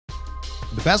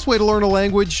The best way to learn a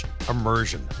language?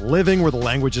 Immersion. Living where the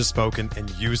language is spoken and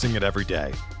using it every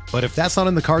day. But if that's not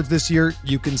in the cards this year,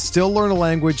 you can still learn a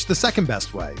language the second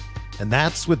best way, and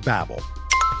that's with Babbel.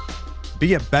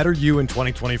 Be a better you in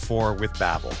 2024 with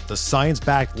Babbel, the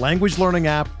science-backed language learning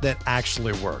app that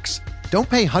actually works. Don't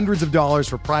pay hundreds of dollars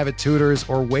for private tutors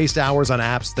or waste hours on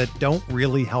apps that don't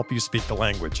really help you speak the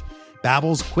language.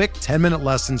 Babbel's quick 10-minute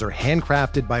lessons are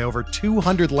handcrafted by over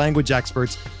 200 language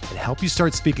experts and help you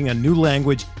start speaking a new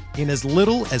language in as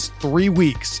little as 3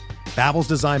 weeks. Babbel's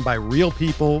designed by real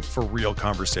people for real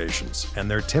conversations,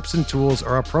 and their tips and tools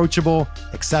are approachable,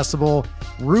 accessible,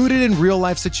 rooted in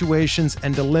real-life situations,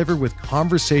 and delivered with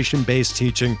conversation-based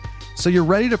teaching, so you're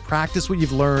ready to practice what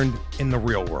you've learned in the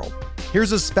real world.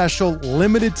 Here's a special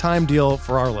limited-time deal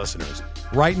for our listeners.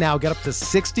 Right now, get up to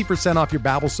 60% off your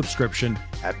Babbel subscription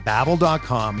at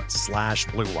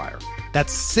babbel.com/Blue Wire.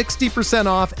 That's 60%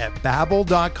 off at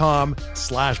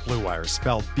babbel.com/Blue Wire,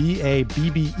 spelled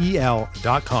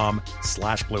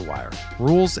BABBEL.com/Blue Wire.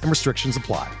 Rules and restrictions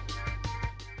apply.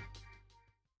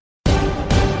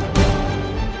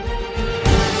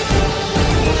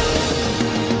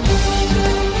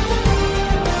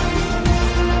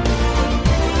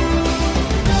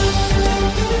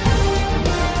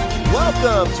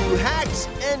 Welcome to Hacks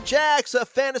and Jacks, a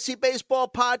fantasy baseball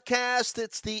podcast.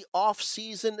 It's the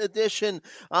off-season edition.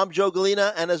 I'm Joe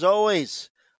Galena, and as always,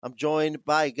 I'm joined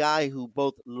by a guy who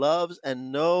both loves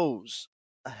and knows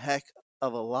a heck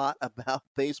of a lot about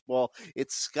baseball.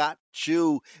 It's Scott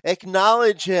Chu.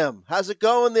 Acknowledge him. How's it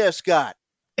going there, Scott?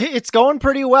 It's going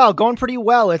pretty well.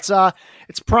 It's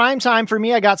prime time for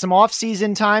me. I got some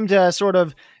off-season time to sort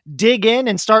of dig in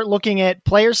and start looking at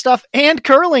player stuff, and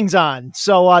curling's on.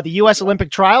 So the U.S.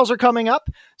 Olympic trials are coming up.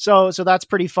 So that's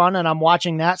pretty fun. And I'm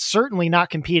watching that, certainly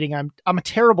not competing. I'm a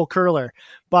terrible curler,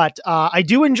 but I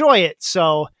do enjoy it.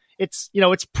 So it's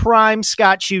prime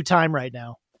Scott Chu time right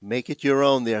now. Make it your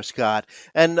own there, Scott.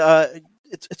 And,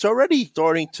 it's already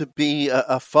starting to be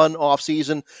a fun off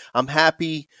season. I'm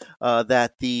happy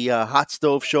that the Hot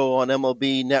Stove Show on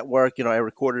MLB Network, I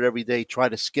record it every day, try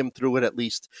to skim through it at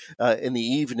least in the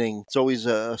evening. It's always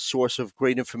a source of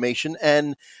great information.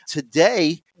 And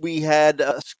today we had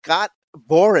Scott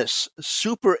Boras,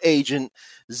 super agent,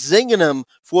 zinging him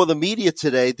for the media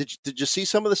today. Did you see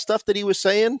some of the stuff that he was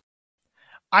saying?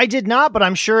 I did not, but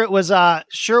I'm sure it was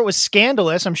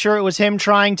scandalous. I'm sure it was him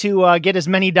trying to get as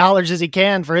many dollars as he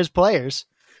can for his players.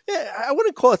 Yeah, I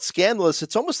wouldn't call it scandalous.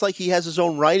 It's almost like he has his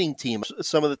own writing team.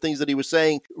 Some of the things that he was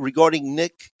saying regarding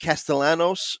Nick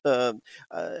Castellanos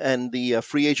and the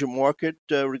free agent market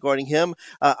regarding him.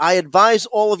 I advised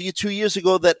all of you 2 years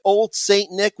ago that old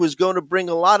Saint Nick was going to bring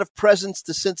a lot of presents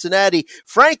to Cincinnati.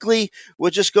 Frankly, we're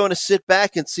just going to sit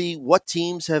back and see what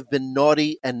teams have been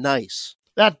naughty and nice.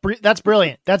 That's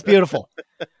brilliant. That's beautiful.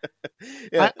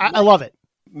 Yeah. I love it.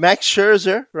 Max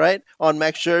Scherzer, right? On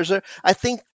Max Scherzer. I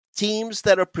think teams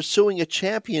that are pursuing a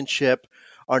championship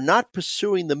are not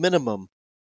pursuing the minimum.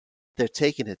 They're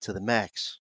taking it to the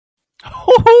max.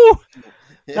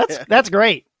 That's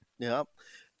great. Yeah.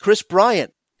 Chris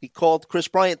Bryant. He called Chris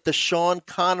Bryant the Sean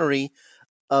Connery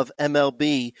of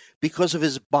MLB because of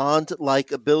his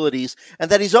Bond-like abilities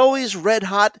and that he's always red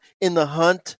hot in the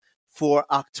hunt for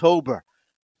October.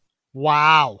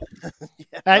 Wow.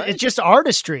 Yeah, right? It's just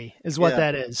artistry is what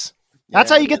that is.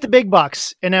 That's how you get the big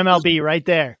bucks in MLB right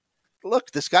there.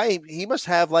 Look, this guy, he must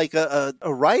have like a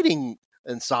writing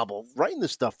ensemble writing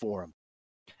this stuff for him.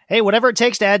 Hey, whatever it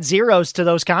takes to add zeros to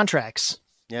those contracts.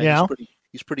 Yeah,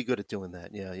 he's pretty good at doing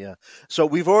that. Yeah. So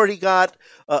we've already got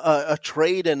a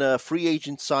trade and a free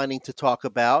agent signing to talk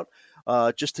about.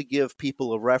 Just to give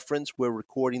people a reference, we're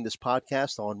recording this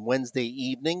podcast on Wednesday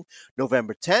evening,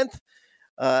 November 10th.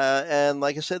 And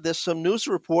like I said, there's some news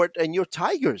to report, and your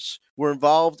Tigers were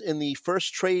involved in the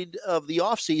first trade of the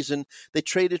offseason. They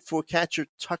traded for catcher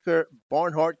Tucker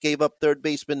Barnhart, gave up third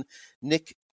baseman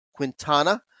Nick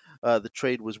Quintana. The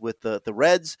trade was with the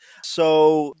Reds.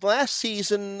 So last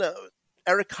season,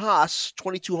 Eric Haas,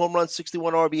 22 home runs,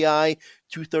 61 RBI,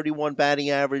 231 batting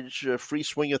average, free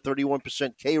swing of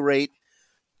 31% K rate.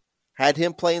 Had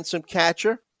him playing some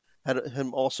catcher. Had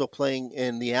him also playing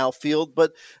in the outfield.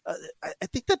 But I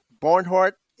think that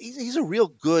Barnhart, he's a real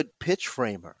good pitch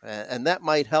framer, and that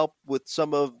might help with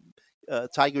some of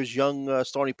Tigers' young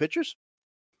starting pitchers.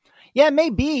 Yeah, it may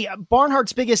be.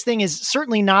 Barnhart's biggest thing is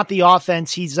certainly not the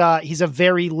offense. He's a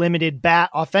very limited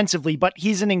bat offensively, but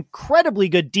he's an incredibly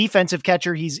good defensive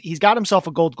catcher. He's got himself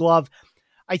a Gold Glove.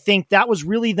 I think that was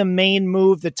really the main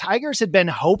move. The Tigers had been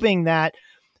hoping that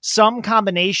some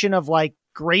combination of like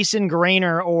Grayson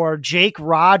Grainer or Jake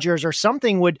Rogers or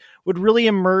something would really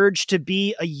emerge to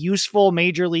be a useful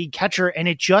major league catcher, and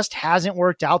it just hasn't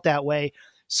worked out that way.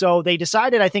 So they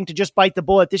decided, I think, to just bite the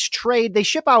bullet. This trade, they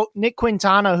ship out Nick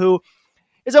Quintana, who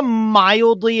is a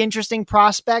mildly interesting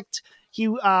prospect. He's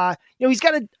got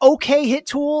an okay hit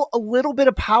tool, a little bit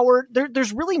of power.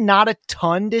 There's really not a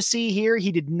ton to see here.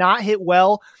 He did not hit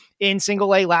well in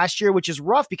single A last year, which is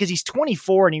rough because he's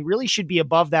 24 and he really should be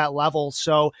above that level.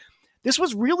 So this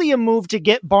was really a move to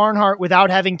get Barnhart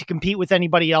without having to compete with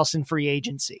anybody else in free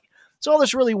agency. So all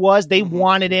this really was, they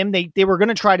wanted him. They were going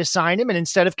to try to sign him, and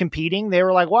instead of competing, they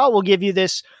were like, well, we'll give you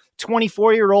this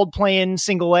 24-year-old playing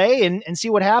single A and see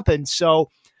what happens. So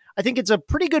I think it's a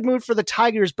pretty good move for the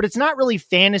Tigers, but it's not really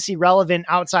fantasy relevant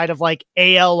outside of like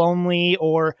AL only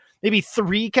or maybe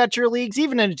 3 catcher leagues.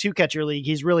 Even in a 2 catcher league,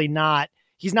 he's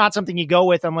not something you go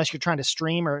with unless you're trying to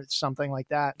stream or something like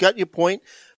that. Got your point,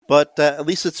 but at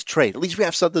least it's a trade. At least we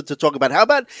have something to talk about. How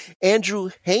about Andrew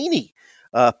Heaney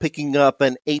picking up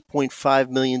an $8.5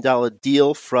 million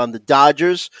deal from the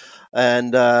Dodgers,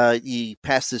 and he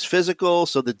passed his physical,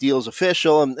 so the deal's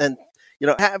official. And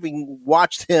having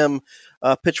watched him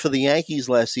pitch for the Yankees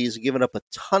last season, giving up a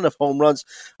ton of home runs,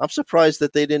 I'm surprised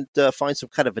that they didn't find some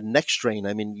kind of a neck strain.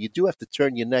 I mean, you do have to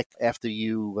turn your neck after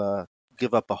you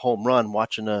give up a home run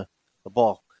watching a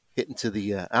ball hit into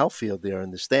the outfield there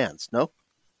in the stands, no?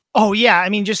 Oh yeah. I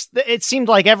mean, just, it seemed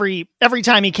like every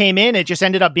time he came in, it just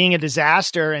ended up being a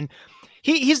disaster. And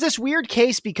he's this weird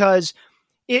case because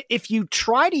if you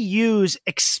try to use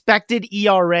expected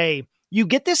ERA, you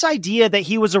get this idea that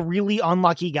he was a really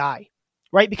unlucky guy,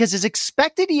 right? Because his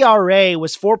expected ERA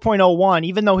was 4.01,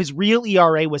 even though his real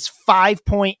ERA was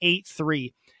 5.83.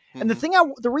 Mm-hmm. And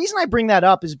the reason I bring that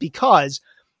up is because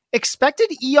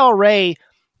expected ERA,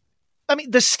 I mean,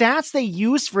 the stats they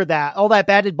used for that, all that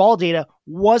batted ball data,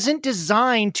 wasn't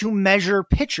designed to measure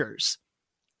pitchers,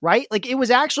 right? Like, it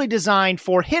was actually designed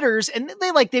for hitters, and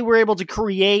they were able to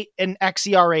create an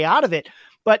xERA out of it.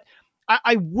 But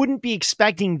I wouldn't be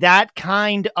expecting that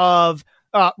kind of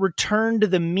return to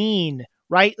the mean,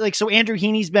 right? Like, so Andrew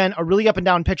Heaney's been a really up and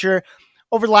down pitcher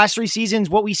over the last 3 seasons.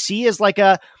 What we see is like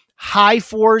a high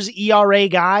 4s ERA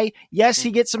guy. Yes,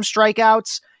 he gets some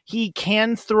strikeouts. He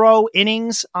can throw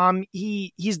innings.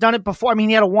 He's done it before. I mean,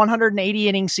 he had a 180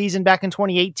 inning season back in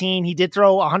 2018. He did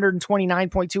throw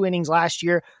 129.2 innings last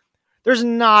year. There's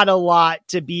not a lot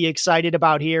to be excited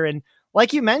about here. And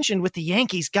like you mentioned with the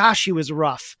Yankees, gosh, he was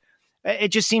rough. It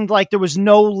just seemed like there was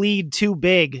no lead too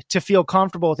big to feel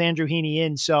comfortable with Andrew Heaney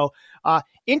in. So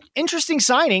interesting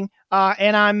signing.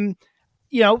 And I'm,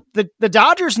 the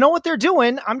Dodgers know what they're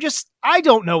doing. I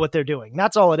don't know what they're doing.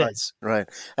 That's all it is. Right.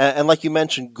 And like you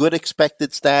mentioned, good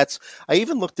expected stats. I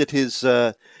even looked at his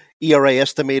ERA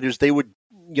estimators. They were,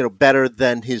 better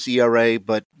than his ERA,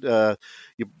 but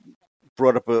you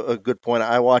brought up a good point.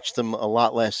 I watched him a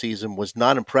lot last season, was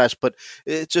not impressed, but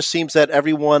it just seems that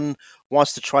everyone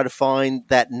wants to try to find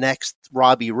that next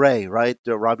Robbie Ray, right?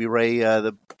 Robbie Ray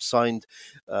signed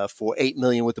for $8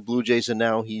 million with the Blue Jays, and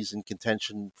now he's in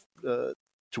contention to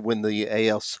win the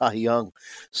AL Cy Young.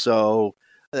 So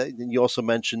you also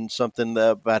mentioned something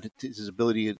about his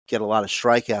ability to get a lot of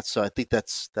strikeouts. So I think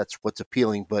that's what's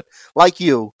appealing. But like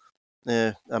you,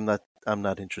 I'm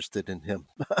not interested in him.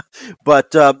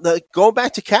 But going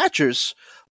back to catchers,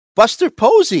 Buster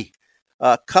Posey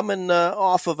coming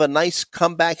off of a nice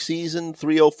comeback season,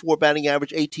 304 batting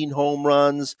average, 18 home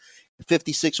runs,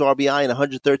 56 RBI in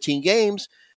 113 games,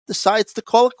 decides to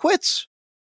call it quits.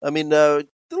 I mean, a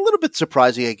little bit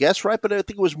surprising, I guess, right? But I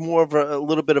think it was more of a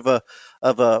little bit of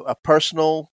a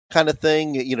personal kind of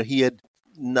thing. He had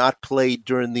not played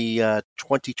during the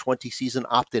 2020 season,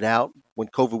 opted out when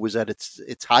COVID was at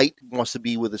its height, wants to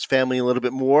be with his family a little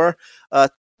bit more.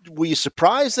 Were you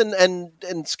surprised?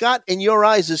 And Scott, in your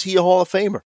eyes, is he a Hall of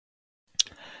Famer?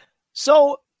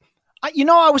 So,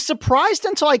 I was surprised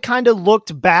until I kind of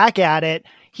looked back at it.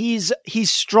 He's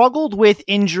struggled with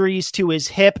injuries to his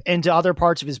hip and to other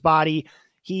parts of his body.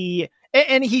 He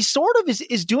sort of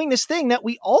is doing this thing that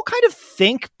we all kind of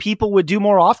think people would do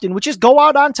more often, which is go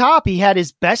out on top. He had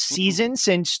his best season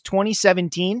since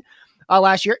 2017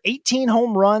 last year, 18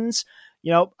 home runs,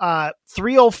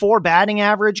 304 batting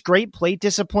average, great plate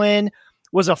discipline,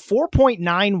 was a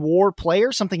 4.9 WAR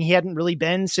player, something he hadn't really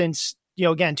been since,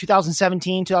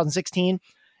 2017, 2016.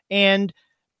 And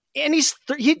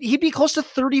he'd be close to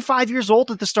 35 years old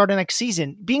at the start of next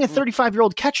season. Being a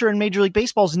 35-year-old catcher in Major League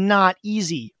Baseball is not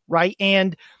easy, right?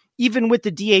 And even with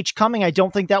the DH coming, I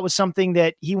don't think that was something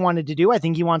that he wanted to do. I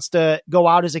think he wants to go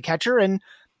out as a catcher, and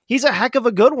he's a heck of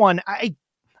a good one. I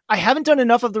haven't done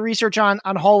enough of the research on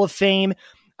Hall of Fame.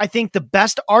 I think the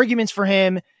best arguments for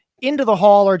him into the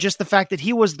Hall are just the fact that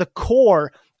he was the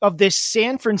core of this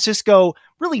San Francisco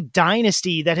really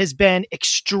dynasty that has been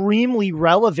extremely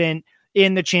relevant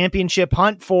in the championship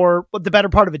hunt for the better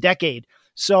part of a decade.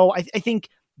 So I think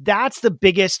that's the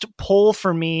biggest pull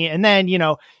for me. And then,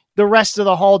 the rest of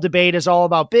the Hall debate is all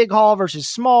about big Hall versus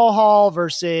small Hall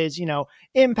versus,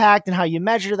 impact and how you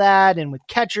measure that. And with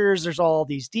catchers, there's all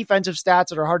these defensive stats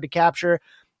that are hard to capture.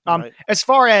 Right. As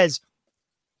far as,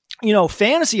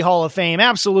 fantasy Hall of Fame,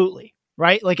 absolutely.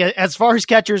 Right. Like as far as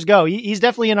catchers go, he's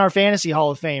definitely in our fantasy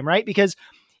Hall of Fame, right? Because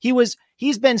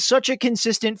he's been such a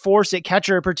consistent force at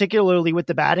catcher, particularly with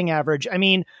the batting average. I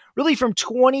mean, really from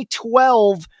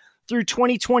 2012 through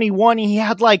 2021, he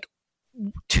had like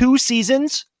 2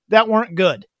 seasons that weren't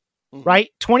good, right?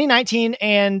 2019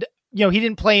 and, he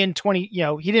didn't play in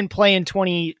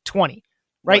 2020,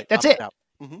 right? That's it.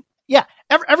 Mm-hmm. Yeah.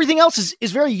 Everything else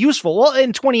is very useful. Well,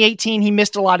 in 2018, he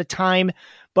missed a lot of time,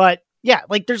 but yeah,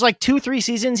 like there's like 2-3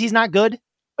 seasons he's not good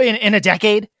in a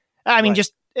decade. I mean,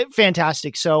 just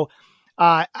fantastic. So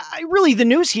the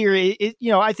news here is,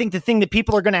 I think the thing that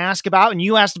people are going to ask about, and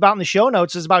you asked about in the show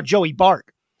notes, is about Joey Bart,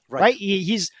 right?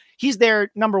 He's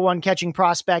their number 1 catching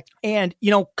prospect. And,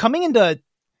 coming into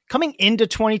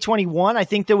 2021, I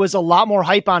think there was a lot more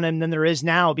hype on him than there is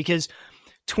now, because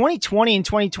 2020 and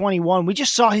 2021, we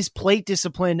just saw his plate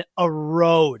discipline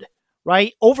erode,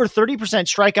 right? Over 30%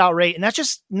 strikeout rate. And that's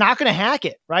just not going to hack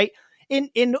it, right?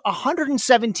 In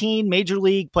 117 major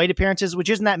league plate appearances, which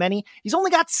isn't that many, he's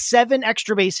only got 7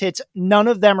 extra base hits. None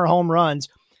of them are home runs.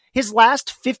 His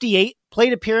last 58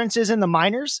 plate appearances in the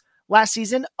minors last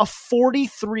season, a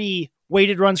 43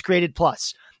 weighted runs created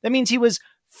plus. That means he was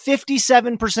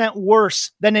 57%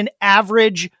 worse than an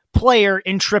average player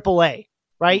in AAA,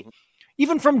 right? Mm-hmm.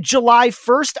 Even from July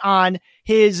 1st on,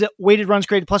 his weighted runs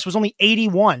created plus was only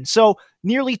 81. So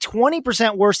nearly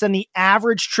 20% worse than the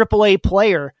average AAA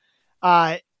player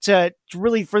to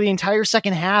really for the entire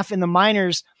second half in the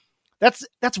minors. That's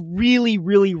really,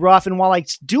 really rough. And while I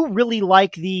do really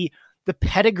like the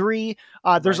pedigree,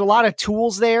 there's a lot of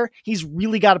tools there. He's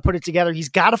really got to put it together. He's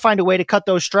got to find a way to cut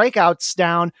those strikeouts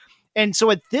down. And so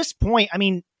at this point, I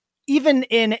mean, even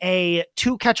in a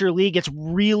 2-catcher league, it's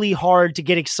really hard to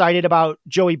get excited about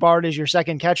Joey Bart as your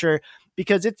second catcher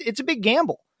because it's a big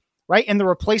gamble, right? And the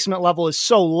replacement level is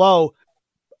so low.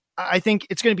 I think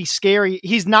it's going to be scary.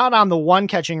 He's not on the 1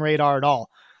 catching radar at all.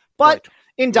 But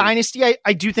in Dynasty,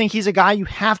 I do think he's a guy you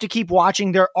have to keep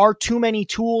watching. There are too many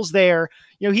tools there.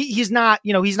 He's not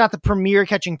the premier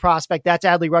catching prospect. That's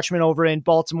Adley Rutschman over in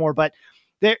Baltimore, but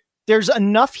there's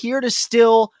enough here to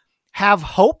still have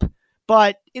hope,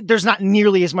 but there's not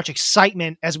nearly as much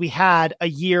excitement as we had a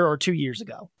year or 2 years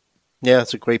ago. Yeah,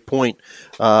 that's a great point.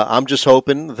 I'm just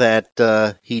hoping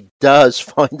that he does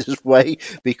find his way,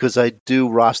 because I do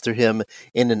roster him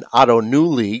in an Auto New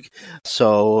League.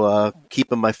 So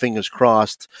keeping my fingers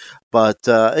crossed. But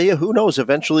who knows?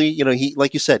 Eventually, he,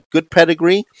 like you said, good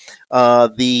pedigree.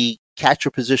 The catcher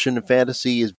position in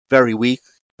fantasy is very weak,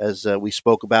 as we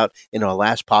spoke about in our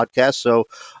last podcast. So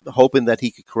hoping that he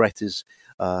could correct his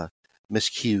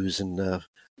miscues and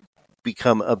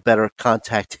become a better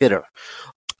contact hitter.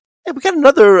 And we got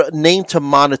another name to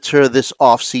monitor this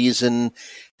offseason,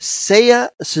 Seiya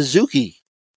Suzuki.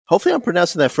 Hopefully I'm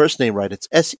pronouncing that first name right. It's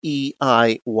Seiya.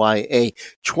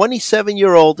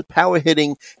 27-year-old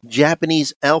power-hitting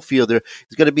Japanese outfielder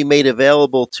is going to be made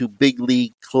available to big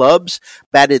league clubs.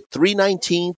 Batted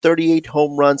 .319, 38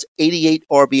 home runs, 88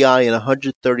 RBI in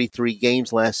 133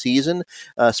 games last season.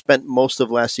 Spent most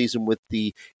of last season with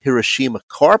the Hiroshima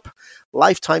Carp.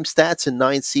 Lifetime stats in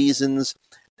 9 seasons.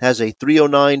 Has a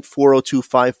 309, 402,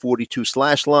 542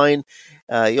 slash line.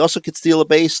 He also could steal a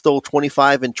base, stole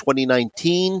 25 in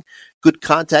 2019. Good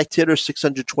contact hitter,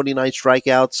 629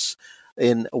 strikeouts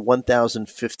in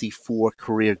 1,054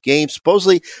 career games.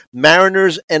 Supposedly,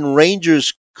 Mariners and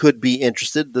Rangers could be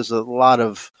interested. There's a lot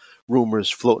of rumors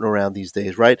floating around these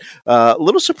days, right? A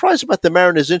little surprised about the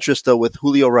Mariners' interest, though, with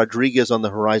Julio Rodriguez on the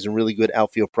horizon, really good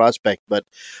outfield prospect. But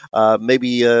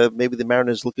maybe the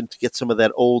Mariners looking to get some of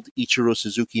that old Ichiro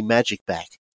Suzuki magic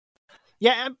back.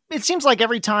 Yeah, it seems like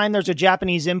every time there's a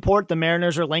Japanese import, the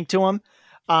Mariners are linked to him.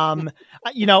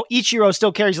 Ichiro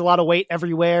still carries a lot of weight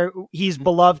everywhere. He's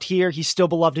beloved here. He's still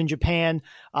beloved in Japan.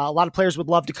 A lot of players would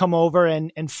love to come over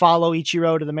and follow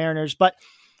Ichiro to the Mariners. But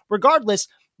regardless,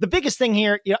 the biggest thing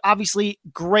here, obviously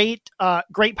great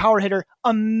power hitter,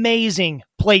 amazing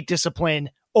plate discipline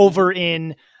over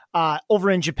in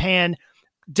Japan,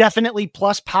 definitely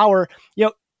plus power.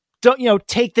 Don't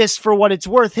take this for what it's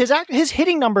worth. His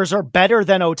hitting numbers are better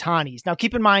than Ohtani's. Now,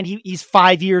 keep in mind he's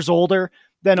 5 years older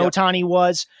than Ohtani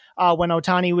was when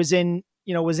Ohtani was in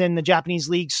the Japanese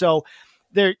league. So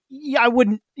I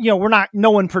wouldn't, no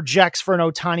one projects for an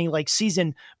Ohtani like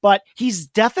season, but he's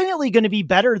definitely going to be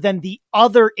better than the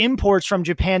other imports from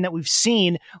Japan that we've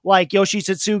seen, like Yoshi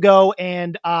Tsutsugo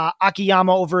and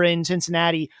Akiyama over in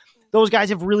Cincinnati. Those guys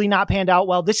have really not panned out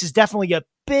well. This is definitely a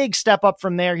big step up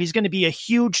from there. He's going to be a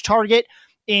huge target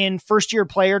in first-year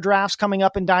player drafts coming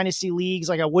up in dynasty leagues.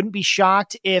 Like, I wouldn't be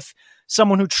shocked if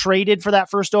someone who traded for that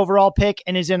first overall pick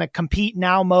and is in a compete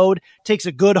now mode takes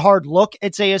a good hard look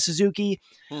at Seiya Suzuki.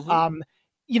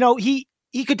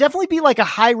 He could definitely be like a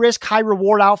high risk, high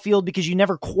reward outfield because you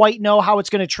never quite know how it's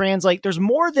going to translate. There's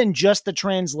more than just the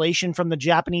translation from the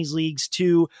Japanese leagues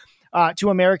to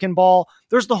American ball.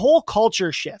 There's the whole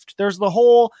culture shift. There's the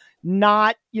whole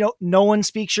no one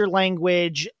speaks your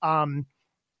language.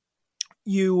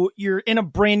 You're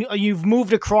in you've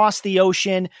moved across the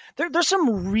ocean. There's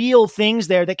some real things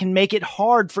there that can make it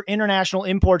hard for international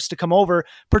imports to come over,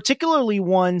 particularly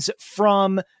ones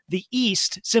from the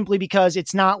East, simply because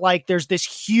it's not like there's this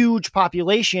huge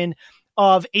population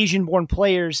of Asian-born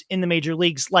players in the major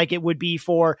leagues like it would be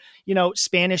for,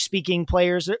 Spanish-speaking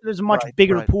players. There's a much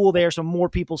bigger pool there, so more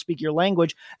people speak your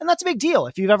language, and that's a big deal.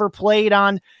 If you've ever played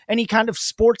on any kind of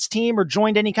sports team or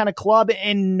joined any kind of club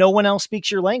and no one else speaks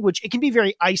your language, it can be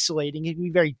very isolating. It can be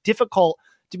very difficult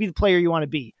to be the player you want to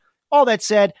be. All that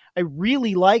said, I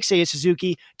really like Seiya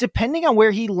Suzuki, depending on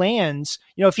where he lands.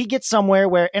 If he gets somewhere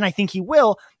where, and I think he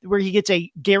will, where he gets a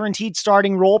guaranteed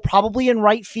starting role, probably in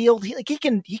right field. He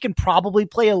can probably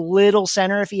play a little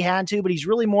center if he had to, but he's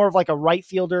really more of like a right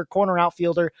fielder, corner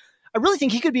outfielder. I really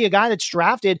think he could be a guy that's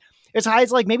drafted as high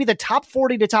as like maybe the top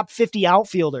 40 to top 50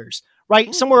 outfielders,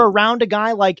 right? Somewhere around a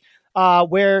guy like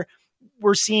where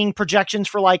we're seeing projections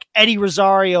for like Eddie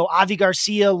Rosario, Avi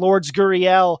Garcia, Lourdes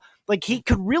Gurriel. Like, he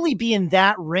could really be in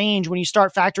that range when you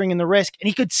start factoring in the risk, and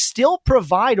he could still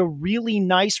provide a really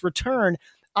nice return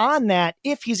on that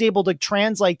if he's able to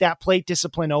translate that plate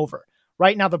discipline over.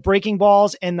 Right now, the breaking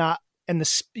balls and the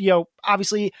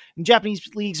obviously in Japanese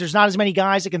leagues, there's not as many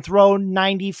guys that can throw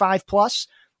 95 plus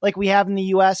like we have in the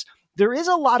US. There is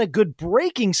a lot of good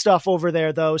breaking stuff over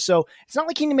there, though. So it's not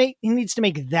like he needs to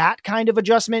make that kind of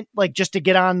adjustment, like just to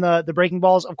get on the breaking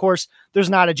balls. Of course, there's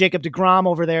not a Jacob deGrom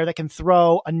over there that can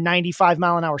throw a 95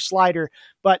 mile an hour slider.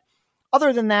 But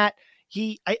other than that,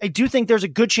 I do think there's a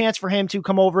good chance for him to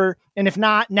come over. And if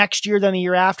not next year, then the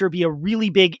year after, be a really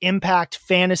big impact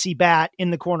fantasy bat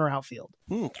in the corner outfield.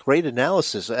 Great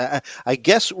analysis. I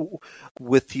guess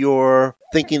with your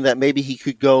thinking that maybe he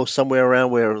could go somewhere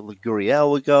around where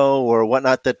Gurriel would go or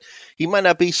whatnot, that he might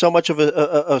not be so much of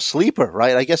a sleeper,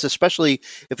 right? I guess especially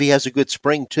if he has a good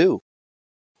spring too.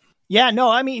 Yeah, no,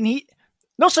 I mean,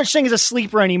 no such thing as a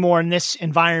sleeper anymore in this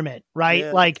environment, right?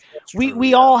 Yeah, like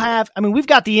we all have, we've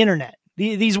got the internet.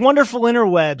 These wonderful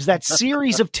interwebs, that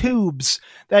series of tubes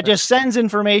that just sends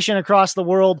information across the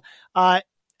world.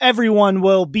 Everyone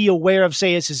will be aware of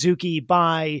Seiya Suzuki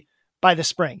by the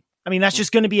spring. That's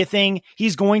just going to be a thing.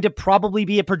 He's going to probably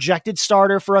be a projected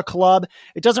starter for a club.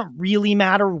 It doesn't really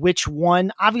matter which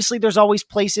one. Obviously, there's always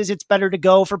places it's better to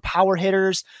go for power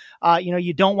hitters.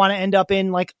 You don't want to end up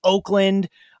in like Oakland.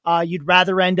 You'd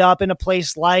rather end up in a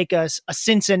place like a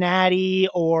Cincinnati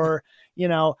or,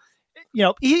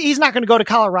 he's not going to go to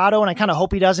Colorado, and I kind of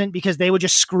hope he doesn't because they would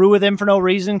just screw with him for no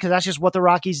reason because that's just what the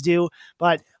Rockies do.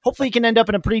 But hopefully he can end up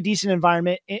in a pretty decent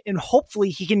environment, and hopefully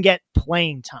he can get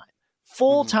playing time,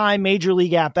 full-time major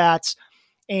league at-bats.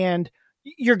 And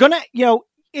you're going to,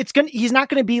 he's not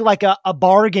going to be like a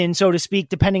bargain, so to speak,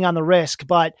 depending on the risk,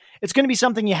 but it's going to be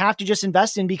something you have to just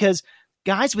invest in because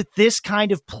guys with this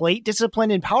kind of plate discipline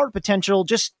and power potential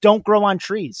just don't grow on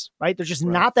trees, right? There's just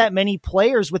not that many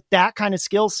players with that kind of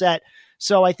skill set.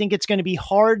 So I think it's going to be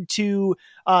hard to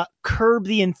curb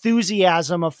the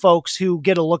enthusiasm of folks who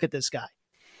get a look at this guy.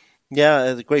 Yeah,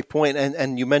 that's a great point.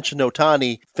 And you mentioned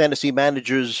Ohtani. Fantasy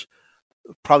managers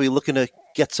probably looking to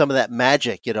get some of that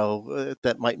magic,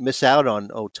 that might miss out on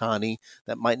Ohtani,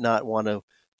 that might not want to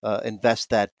invest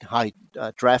that high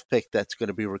draft pick that's going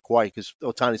to be required because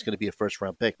Ohtani's going to be a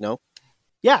first-round pick, no?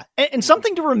 Yeah, and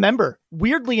something to remember,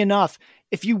 weirdly enough,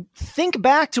 if you think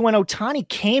back to when Ohtani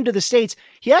came to the States,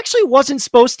 he actually wasn't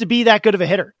supposed to be that good of a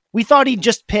hitter. We thought he'd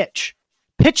just pitch.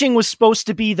 Pitching was supposed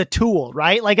to be the tool,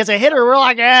 right? Like as a hitter, we're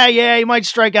like, yeah, he might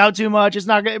strike out too much.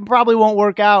 It probably won't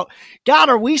work out. God,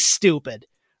 are we stupid,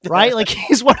 right? Like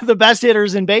he's one of the best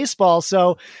hitters in baseball.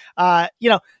 So,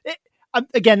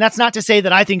 again, that's not to say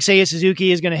that I think Seiya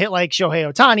Suzuki is going to hit like Shohei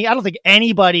Ohtani. I don't think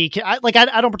anybody can, I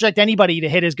don't project anybody to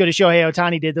hit as good as Shohei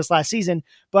Ohtani did this last season,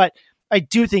 but I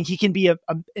do think he can be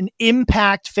an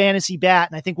impact fantasy bat.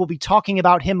 And I think we'll be talking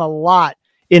about him a lot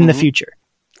in the future.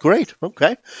 Great.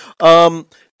 Okay.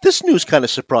 This news kind of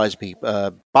surprised me.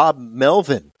 Bob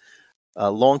Melvin,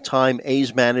 a longtime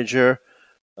A's manager,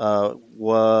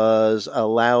 was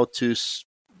allowed to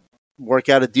work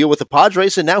out a deal with the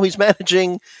Padres, and now he's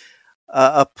managing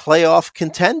a playoff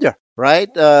contender, right?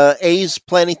 A's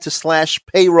planning to slash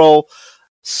payroll,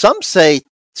 some say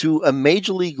to a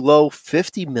major league low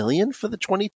 $50 million for the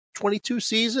 2022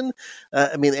 season.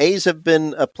 I mean, A's have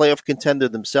been a playoff contender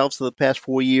themselves for the past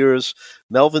 4 years.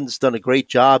 Melvin's done a great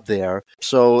job there.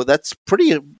 So that's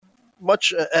pretty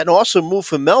much an awesome move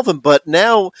for Melvin, but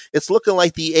now it's looking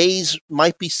like the A's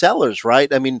might be sellers,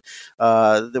 right? I mean,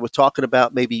 they were talking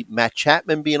about maybe Matt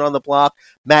Chapman being on the block,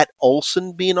 Matt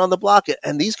Olson being on the block,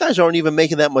 and these guys aren't even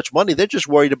making that much money. They're just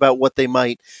worried about what they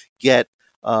might get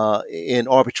in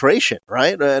arbitration,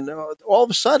 right? And all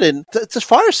of a sudden, it's a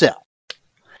fire sale.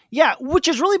 Yeah, which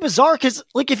is really bizarre because,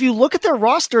 like, if you look at their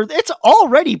roster, it's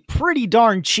already pretty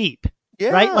darn cheap. Yeah,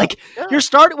 right? Like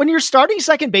when your starting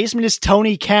second baseman is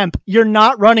Tony Kemp, you're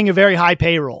not running a very high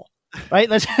payroll, right?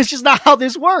 That's just not how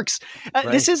this works. Right.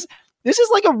 This is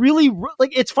like a really,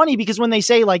 like, it's funny because when they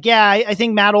say like, yeah, I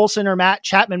think Matt Olson or Matt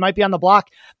Chapman might be on the block.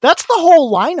 That's the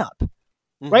whole lineup,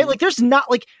 right? Like there's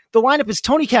not like the lineup is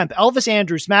Tony Kemp, Elvis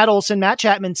Andrus, Matt Olson, Matt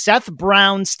Chapman, Seth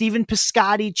Brown, Stephen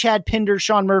Piscotty, Chad Pinder,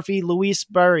 Sean Murphy, Luis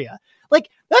Barria. Like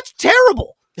that's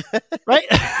terrible. Right?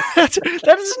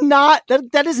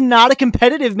 that is not a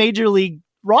competitive major league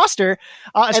roster,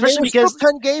 especially because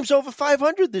 10 games over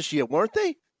 500 this year, weren't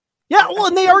they? Yeah, well,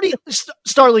 and they already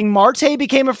Starling Marte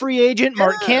became a free agent.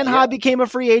 Mark Canha became a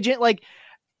free agent. Like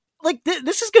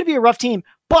this is going to be a rough team.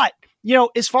 But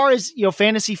as far as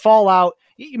fantasy fallout,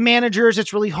 managers,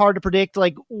 it's really hard to predict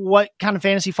like what kind of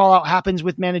fantasy fallout happens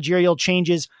with managerial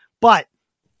changes. But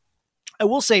I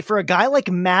will say for a guy like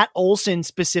Matt Olson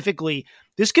specifically,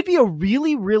 this could be a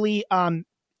really, really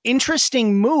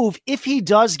interesting move if he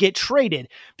does get traded,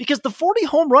 because the 40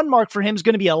 home run mark for him is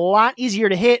going to be a lot easier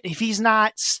to hit if he's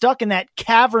not stuck in that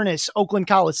cavernous Oakland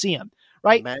Coliseum,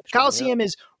 right? Coliseum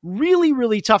is really,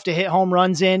 really tough to hit home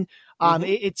runs in.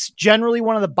 It's generally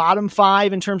one of the bottom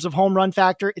 5 in terms of home run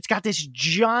factor. It's got this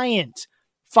giant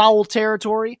foul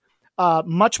territory,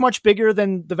 much, much bigger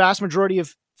than the vast majority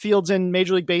of fields in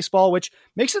Major League Baseball, which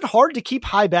makes it hard to keep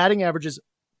high batting averages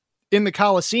in the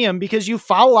Coliseum because you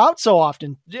foul out so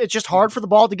often. It's just hard for the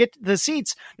ball to get to the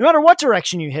seats, no matter what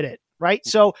direction you hit it, right?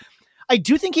 So I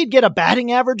do think he'd get a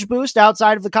batting average boost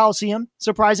outside of the Coliseum,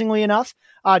 surprisingly enough,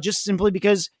 just simply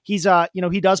because he's,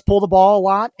 he does pull the ball a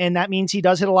lot, and that means he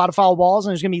does hit a lot of foul balls,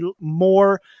 and there's going to be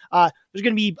more, there's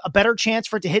going to be a better chance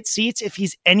for it to hit seats if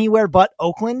he's anywhere but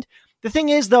Oakland. The thing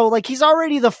is, though, like he's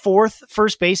already the 4th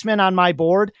first baseman on my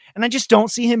board, and I just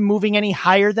don't see him moving any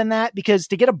higher than that, because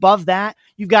to get above that,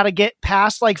 you've got to get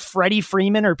past like Freddie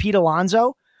Freeman or Pete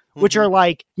Alonso, which are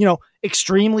like,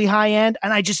 extremely high end.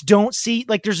 And I just don't see,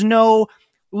 like, there's no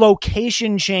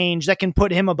location change that can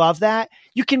put him above that.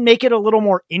 You can make it a little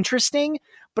more interesting,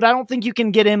 but I don't think you can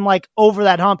get him like over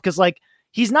that hump, because like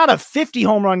he's not a 50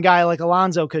 home run guy like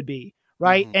Alonso could be.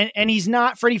 Right. And he's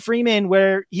not Freddie Freeman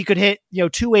where he could hit,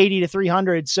 280 to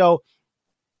 300. So,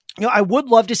 I would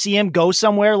love to see him go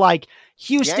somewhere like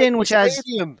Houston, which has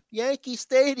Yankee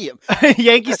Stadium.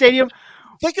 Yankee Stadium.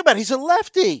 Think about it. He's a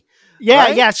lefty. Yeah.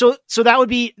 Right? Yeah. So that would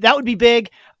be big.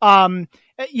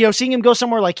 Seeing him go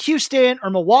somewhere like Houston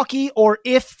or Milwaukee, or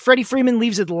if Freddie Freeman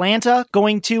leaves Atlanta,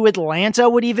 going to Atlanta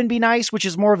would even be nice, which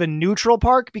is more of a neutral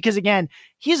park, because again,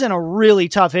 he's in a really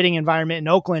tough hitting environment in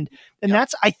Oakland. And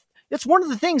that's one of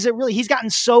the things that really, he's gotten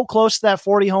so close to that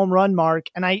 40 home run mark.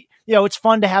 And it's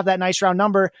fun to have that nice round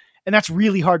number. And that's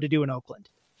really hard to do in Oakland.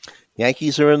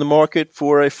 Yankees are in the market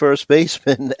for a first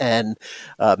baseman, and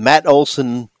Matt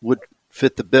Olson would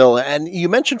fit the bill. And you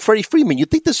mentioned Freddie Freeman. You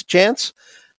think there's a chance?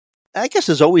 I guess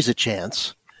there's always a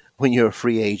chance when you're a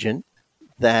free agent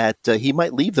that he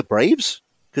might leave the Braves.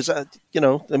 Because,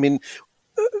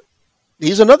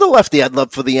 he's another lefty I'd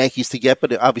love for the Yankees to get,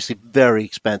 but obviously very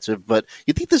expensive. But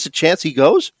you think there's a chance he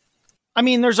goes? I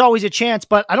mean, there's always a chance,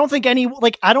 but I don't think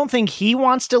I don't think he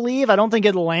wants to leave. I don't think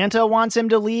Atlanta wants him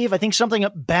to leave. I think something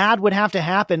bad would have to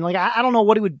happen. Like, I don't know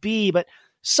what it would be, but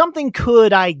something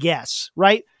could, I guess.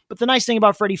 Right. But the nice thing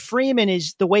about Freddie Freeman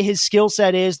is the way his skill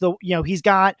set is, he's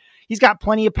got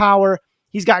plenty of power.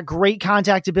 He's got great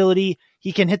contact ability.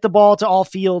 He can hit the ball to all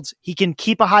fields. He can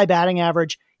keep a high batting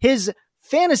average. His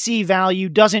fantasy value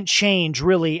doesn't change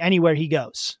really anywhere he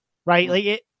goes, right? Like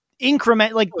it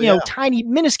increment, tiny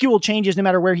minuscule changes no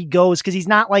matter where he goes. Cause he's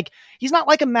not like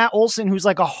a Matt Olson, who's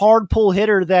like a hard pull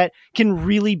hitter that can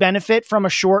really benefit from a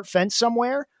short fence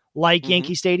somewhere like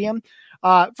Yankee Stadium.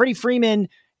 Freddie Freeman,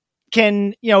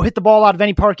 can, hit the ball out of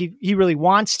any park he really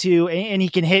wants to, and he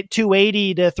can hit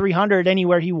 280 to 300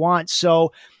 anywhere he wants.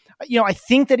 So, I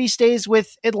think that he stays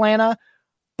with Atlanta,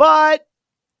 but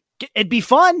it'd be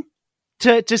fun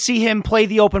to see him play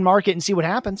the open market and see what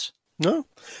happens. No.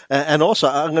 And also,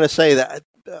 I'm going to say that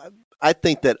I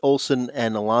think that Olson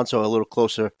and Alonso are a little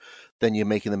closer than you're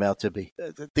making them out to be.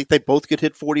 I think they both could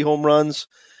hit 40 home runs,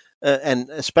 and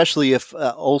especially if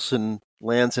Olson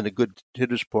lands in a good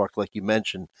hitter's park, like you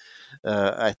mentioned.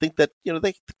 I think that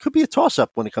they could be a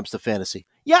toss-up when it comes to fantasy.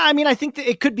 Yeah, I mean, I think that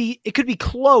it could be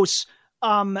close.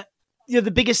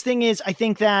 The biggest thing is I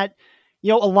think that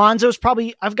Alonso's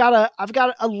probably I've got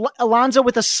Alonso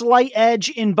with a slight edge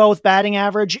in both batting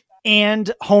average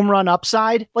and home run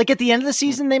upside. Like at the end of the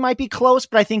season, they might be close,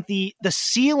 but I think the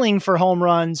ceiling for home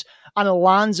runs on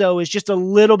Alonso is just a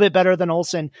little bit better than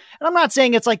Olson. And I'm not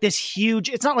saying it's like this huge,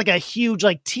 it's not like a huge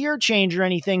like tier change or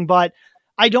anything, but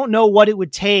I don't know what it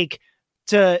would take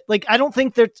to I don't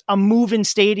think that a move in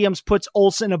stadiums puts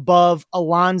Olson above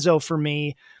Alonso for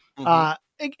me. Mm-hmm.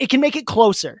 It can make it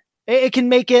closer. It can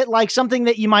make it like something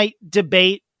that you might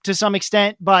debate to some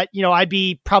extent, but I'd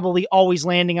be probably always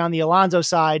landing on the Alonso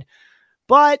side.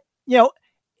 But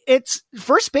it's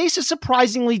first base is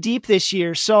surprisingly deep this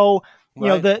year, so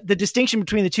the distinction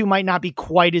between the two might not be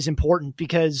quite as important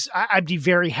because I'd be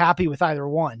very happy with either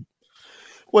one.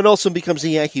 When Olson becomes a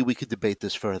Yankee, we could debate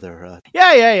this further.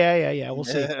 Yeah. We'll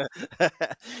see.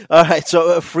 All right.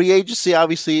 So free agency,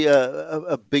 obviously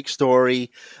a big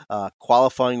story.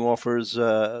 Qualifying offers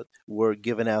were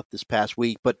given out this past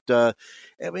week. But,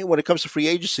 when it comes to free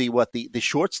agency, the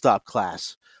shortstop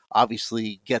class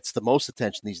obviously gets the most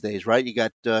attention these days, right? You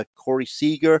got Corey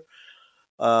Seager,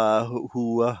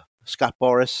 who Scott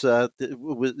Boras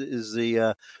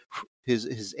is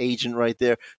his agent right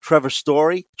there. Trevor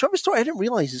Story, I didn't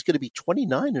realize he's going to be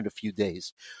 29 in a few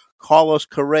days. Carlos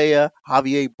Correa,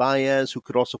 Javier Baez, who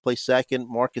could also play second.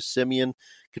 Marcus Semien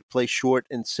could play short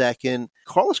and second.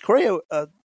 Carlos Correa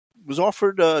was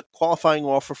offered a qualifying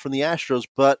offer from the Astros,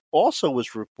 but also was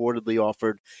reportedly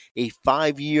offered a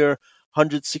 5-year,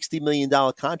 $160 million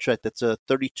contract. That's a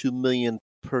 $32 million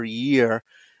per year.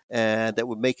 And that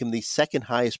would make him the second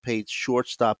highest paid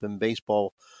shortstop in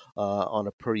baseball on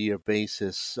a per year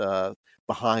basis,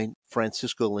 behind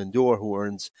Francisco Lindor, who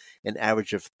earns an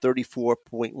average of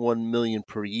 $34.1 million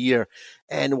per year.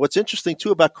 And what's interesting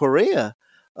too about Correa,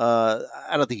 I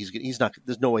don't think he's not.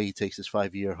 There's no way he takes this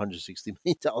 5-year, $160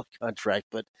 million contract.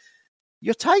 But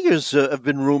your Tigers have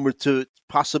been rumored to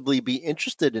possibly be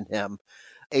interested in him.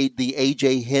 The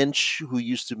AJ Hinch, who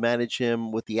used to manage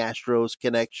him with the Astros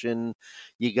connection.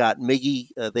 You got Miggy.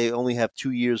 They only have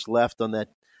 2 years left on that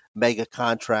mega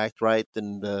contract, right?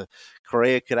 And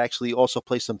Correa could actually also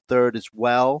play some third as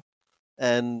well.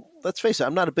 And let's face it,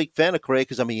 I'm not a big fan of Correa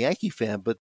because I'm a Yankee fan,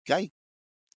 but guy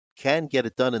can get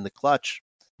it done in the clutch.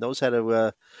 Knows how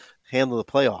to handle the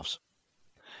playoffs.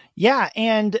 Yeah,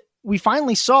 and we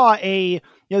finally saw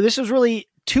this was really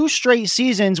 2 straight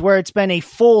seasons where it's been a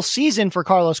full season for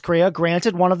Carlos Correa.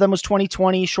 Granted, one of them was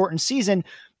 2020 shortened season,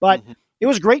 but it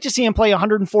was great to see him play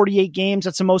 148 games.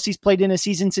 That's the most he's played in a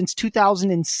season since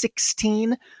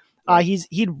 2016.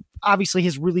 He obviously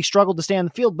has really struggled to stay on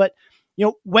the field, but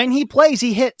when he plays,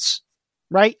 he hits,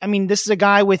 right? I mean, this is a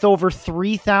guy with over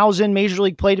 3,000 major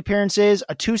league plate appearances,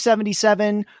 a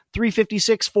 277,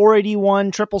 356, 481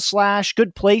 triple slash,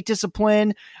 good plate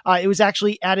discipline. It was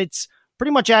actually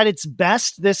pretty much at its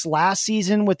best this last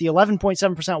season with the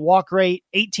 11.7% walk rate,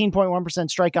 18.1%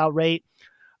 strikeout rate.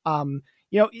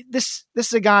 This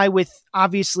is a guy with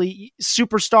obviously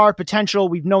superstar potential.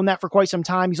 We've known that for quite some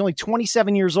time. He's only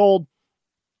 27 years old.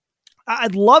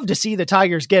 I'd love to see the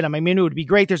Tigers get him. I mean, it would be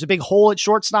great. There's a big hole at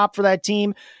shortstop for that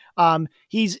team.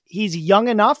 He's young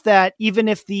enough that even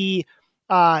if the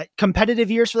competitive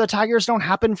years for the Tigers don't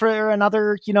happen for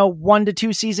another, 1 to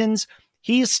 2 seasons,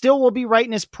 he still will be right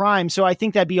in his prime. So I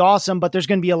think that'd be awesome, but there's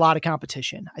going to be a lot of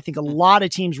competition. I think a lot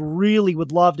of teams really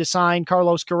would love to sign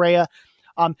Carlos Correa.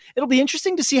 It'll be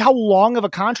interesting to see how long of a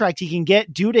contract he can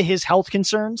get due to his health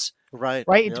concerns. Right.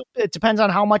 Yep. It depends on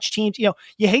how much teams, you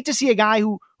hate to see a guy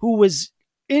who was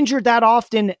injured that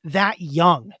often, that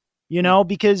young,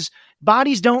 because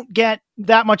bodies don't get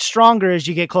that much stronger as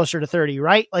you get closer to 30,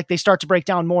 right? Like they start to break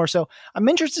down more. So I'm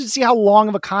interested to see how long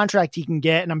of a contract he can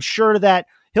get. And I'm sure that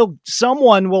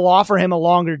someone will offer him a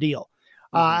longer deal.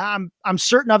 I'm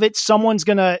certain of it. Someone's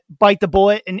going to bite the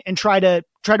bullet and try to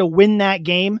win that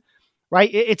game. Right.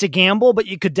 It's a gamble, but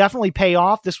it could definitely pay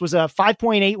off. This was a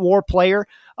 5.8 WAR player,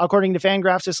 according to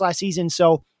Fangraphs this last season.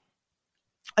 So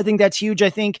I think that's huge. I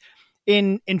think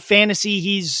in fantasy,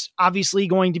 he's obviously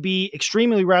going to be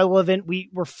extremely relevant.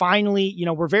 We're finally,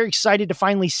 we're very excited to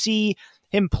finally see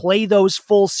him play those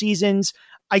full seasons.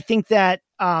 I think that,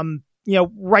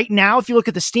 right now, if you look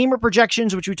at the Steamer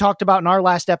projections, which we talked about in our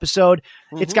last episode,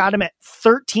 it's got him at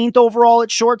 13th overall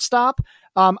at shortstop.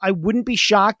 I wouldn't be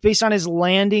shocked based on his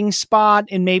landing spot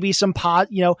and maybe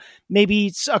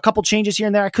maybe a couple changes here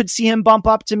and there. I could see him bump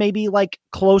up to maybe like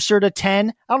closer to 10.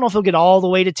 I don't know if he'll get all the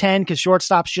way to 10 because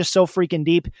shortstop's just so freaking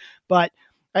deep, but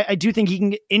I do think he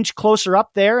can inch closer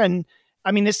up there. And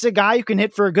I mean, this is a guy who can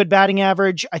hit for a good batting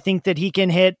average. I think that he can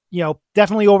hit,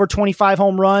 definitely over 25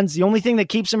 home runs. The only thing that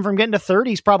keeps him from getting to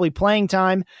 30 is probably playing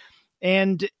time.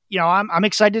 And, I'm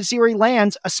excited to see where he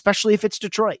lands, especially if it's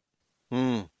Detroit.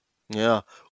 Yeah.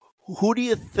 Who do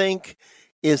you think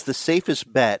is the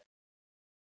safest bet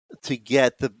to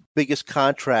get the biggest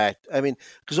contract? I mean,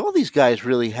 because all these guys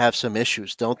really have some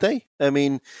issues, don't they? I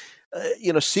mean,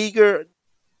 Seager,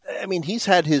 he's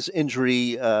had his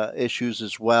injury issues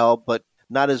as well, but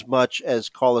not as much as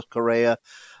Carlos Correa.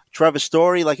 Trevor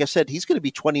Story, like I said, he's going to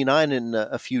be 29 in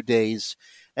a few days.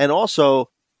 And also,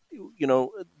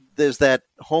 there's that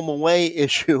home away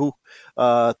issue,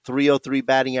 303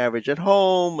 batting average at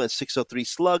home, a 603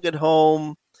 slug at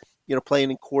home,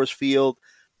 playing in Coors Field,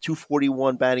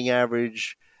 241 batting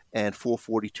average and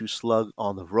 442 slug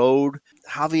on the road.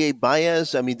 Javier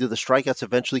Baez, do the strikeouts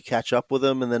eventually catch up with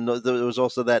him? And then there was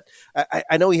also that,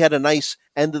 I know he had a nice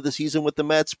end of the season with the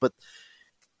Mets, but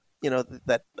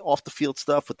that off the field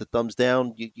stuff with the thumbs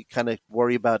down, you kind of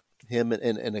worry about him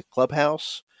in a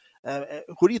clubhouse.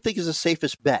 Who do you think is the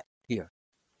safest bet here?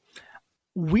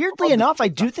 Weirdly enough, I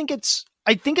think it's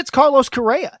Carlos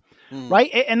Correa,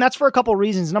 right? And that's for a couple of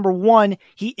reasons. Number one,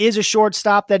 he is a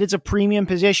shortstop. That is a premium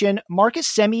position.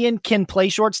 Marcus Semien can play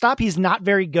shortstop. He's not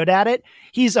very good at it.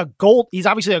 He's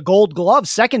obviously a Gold Glove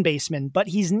second baseman, but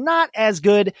he's not as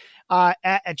good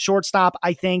at shortstop,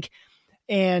 I think.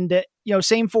 And,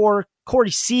 same for Corey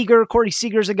Seager. Corey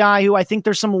Seager's a guy who I think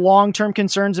there's some long-term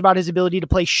concerns about his ability to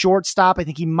play shortstop. I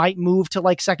think he might move to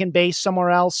like second base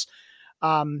somewhere else.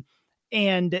 Honestly,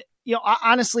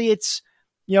 it's,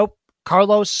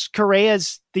 Carlos Correa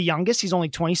is the youngest. He's only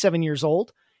 27 years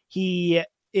old. He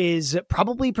is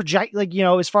probably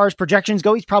as far as projections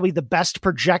go, he's probably the best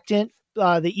projectant,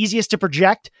 the easiest to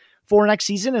project for next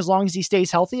season, as long as he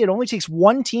stays healthy. It only takes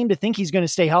one team to think he's going to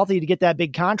stay healthy to get that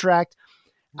big contract.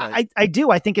 Right. I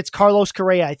think it's Carlos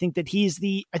Correa. I think he's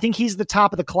the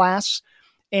top of the class,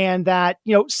 and that,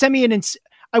 Semien, and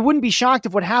I wouldn't be shocked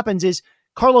if what happens is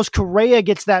Carlos Correa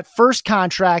gets that first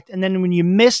contract, and then when you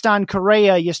missed on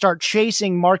Correa, you start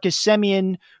chasing Marcus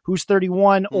Semien, who's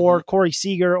 31, or Corey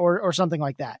Seager, or something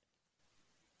like that.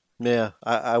 Yeah,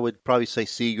 I would probably say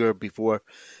Seager before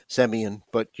Semien,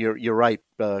 but you're right.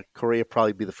 Correa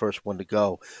probably be the first one to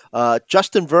go.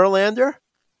 Justin Verlander,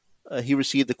 he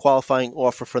received a qualifying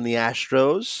offer from the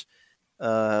Astros.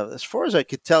 As far as I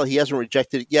could tell, he hasn't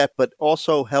rejected it yet, but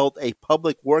also held a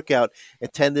public workout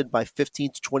attended by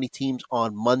 15 to 20 teams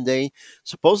on Monday.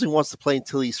 Supposedly wants to play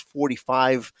until he's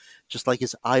 45, just like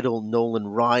his idol Nolan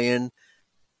Ryan.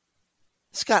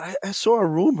 Scott, I saw a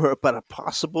rumor about a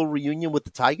possible reunion with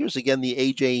the Tigers. Again, the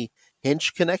AJ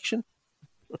Hinch connection.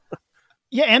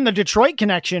 Yeah, and the Detroit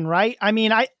connection, right?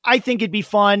 I think it'd be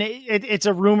fun. It's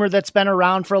a rumor that's been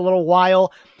around for a little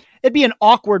while. It'd be an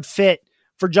awkward fit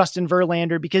for Justin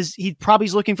Verlander because he probably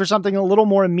is looking for something a little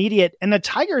more immediate. And the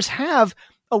Tigers have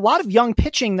a lot of young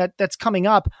pitching that's coming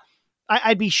up.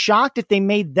 I'd be shocked if they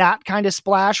made that kind of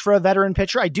splash for a veteran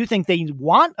pitcher. I do think they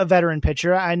want a veteran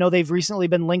pitcher. I know they've recently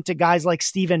been linked to guys like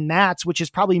Steven Matz, which is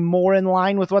probably more in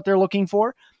line with what they're looking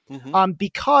for.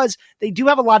 Because they do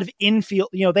have a lot of infield,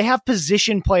 they have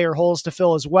position player holes to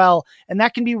fill as well. And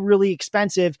that can be really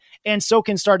expensive. And so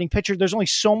can starting pitcher. There's only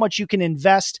so much you can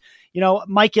invest.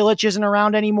 Mike Ilitch isn't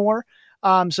around anymore.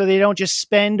 So they don't just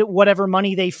spend whatever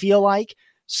money they feel like.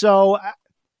 So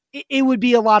it would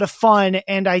be a lot of fun.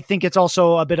 And I think it's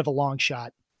also a bit of a long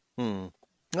shot. All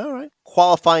right.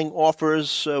 Qualifying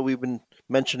offers. We've been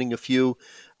mentioning a few,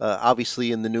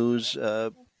 obviously in the news,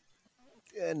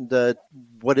 and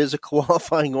what is a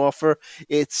qualifying offer?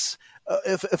 It's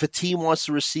if a team wants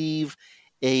to receive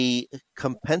a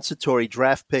compensatory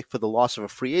draft pick for the loss of a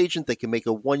free agent, they can make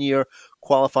a one-year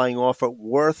qualifying offer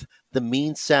worth the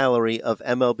mean salary of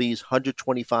MLB's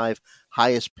 125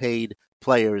 highest paid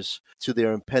players to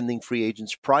their impending free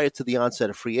agents prior to the onset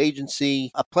of free agency.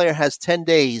 A player has 10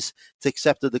 days to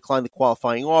accept or decline the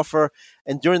qualifying offer,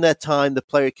 and during that time, the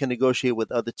player can negotiate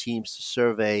with other teams to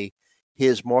survey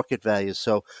his market value.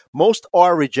 So most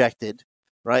are rejected,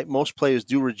 right? Most players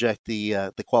do reject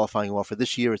the qualifying offer.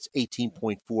 This year, it's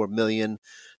 $18.4 million.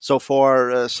 So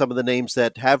far, some of the names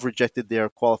that have rejected their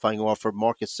qualifying offer: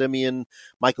 Marcus Semien,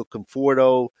 Michael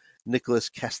Conforto, Nicholas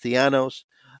Castellanos,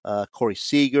 Corey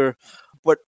Seager.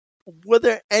 But were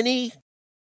there any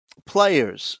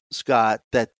players, Scott,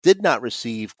 that did not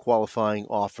receive qualifying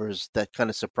offers that kind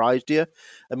of surprised you?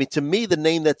 I mean, to me, the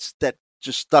name that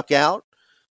just stuck out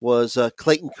was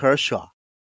Clayton Kershaw.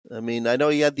 I mean, I know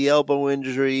he had the elbow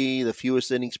injury, the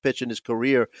fewest innings pitched in his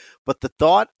career, but the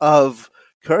thought of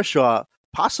Kershaw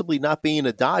possibly not being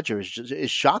a Dodger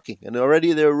is shocking. And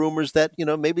already there are rumors that,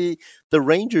 maybe the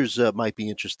Rangers might be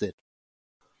interested.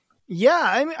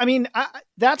 Yeah, I mean,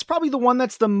 that's probably the one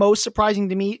that's the most surprising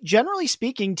to me. Generally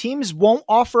speaking, teams won't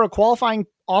offer a qualifying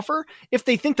offer if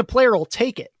they think the player will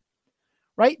take it,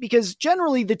 right? Because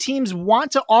generally the teams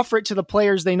want to offer it to the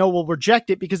players they know will reject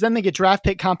it, because then they get draft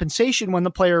pick compensation when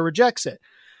the player rejects it.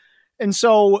 And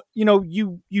so,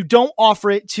 you don't offer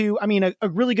it to, I mean, a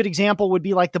really good example would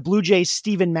be like the Blue Jays'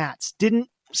 Steven Matz didn't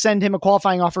send him a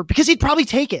qualifying offer because he'd probably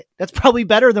take it. That's probably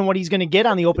better than what he's going to get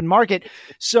on the open market.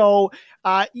 So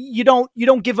you don't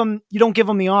give him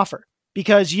the offer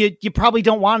because you probably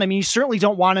don't want him. You certainly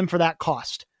don't want him for that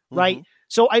cost, right? Mm-hmm.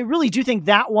 So I really do think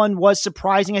that one was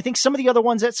surprising. I think some of the other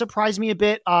ones that surprised me a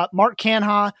bit, Mark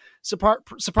Canha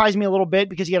surprised me a little bit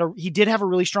because he did have a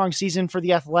really strong season for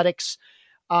the Athletics.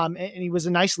 And he was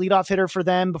a nice leadoff hitter for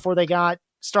them before they got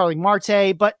Starling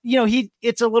Marte, but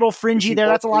it's a little fringy there.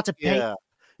 That's a lot to pay. Yeah.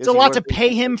 It's a lot to pay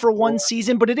him for one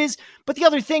season, but the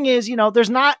other thing is, there's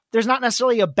not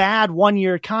necessarily a bad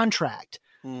 1-year contract,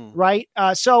 right?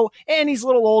 And he's a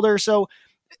little older. So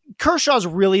Kershaw's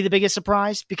really the biggest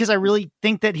surprise because I really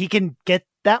think that he can get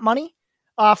that money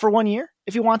for 1 year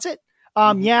if he wants it.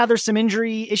 Yeah, there's some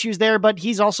injury issues there, but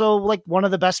he's also like one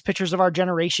of the best pitchers of our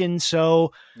generation.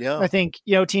 So yeah. I think,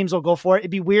 teams will go for it. It'd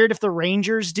be weird if the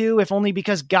Rangers do, if only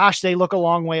because, gosh, they look a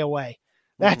long way away.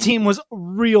 That team was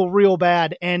real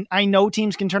bad. And I know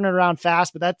teams can turn it around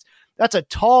fast, but that's a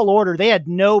tall order. They had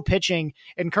no pitching,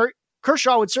 and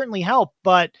Kershaw would certainly help,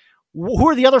 but who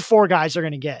are the other 4 guys they're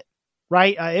going to get?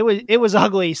 Right. It was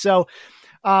ugly. So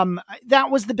that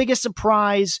was the biggest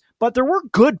surprise, but there were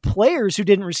good players who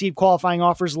didn't receive qualifying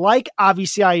offers, like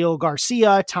Avisail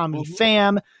Garcia, Tommy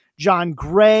Pham, John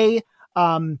Gray,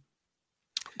 Carlos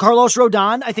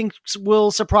Rodon, I think will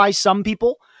surprise some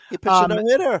people. He pitched a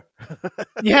no-hitter.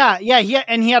 Yeah.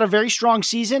 And he had a very strong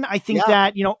season. I think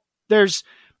that, there's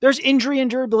injury and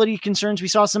durability concerns. We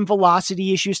saw some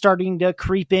velocity issues starting to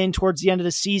creep in towards the end of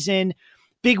the season.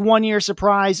 Big 1-year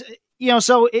surprise.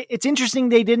 So it's interesting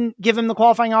they didn't give him the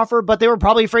qualifying offer, but they were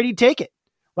probably afraid he'd take it,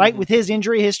 right? Mm-hmm. With his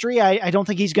injury history, I don't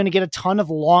think he's going to get a ton of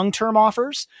long-term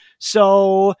offers.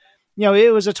 So,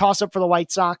 it was a toss-up for the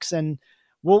White Sox, and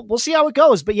we'll see how it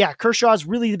goes. But yeah, Kershaw is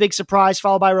really the big surprise,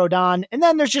 followed by Rodon. And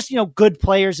then there's just, good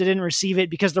players that didn't receive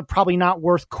it because they're probably not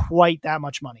worth quite that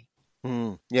much money.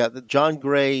 Yeah, the John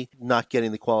Gray not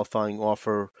getting the qualifying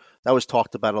offer, that was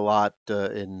talked about a lot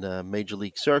in Major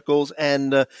League circles.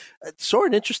 And saw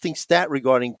an interesting stat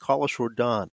regarding Carlos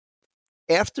Rodon.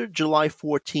 After July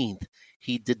 14th,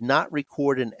 he did not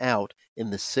record an out in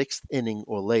the 6th inning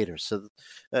or later. So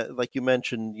like you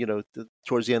mentioned,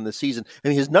 towards the end of the season, I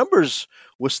mean, his numbers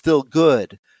were still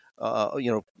good,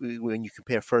 when you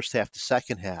compare first half to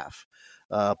second half.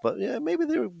 But yeah, maybe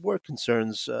there were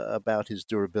concerns about his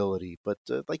durability. But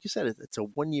like you said, it's a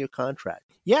 1-year contract.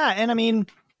 Yeah, and I mean,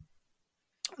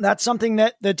 that's something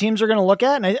that the teams are going to look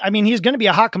at. And I mean, he's going to be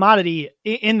a hot commodity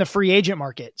in the free agent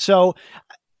market. So,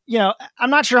 I'm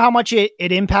not sure how much it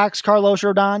impacts Carlos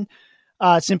Rodon,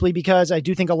 simply because I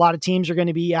do think a lot of teams are going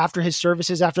to be after his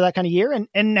services after that kind of year.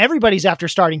 And everybody's after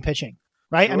starting pitching,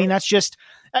 right? Sure. I mean, that's just,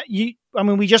 we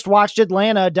just watched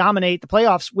Atlanta dominate the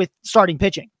playoffs with starting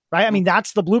pitching. Right. I mean,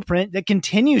 that's the blueprint that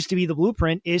continues to be the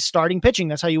blueprint, is starting pitching.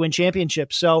 That's how you win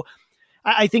championships. So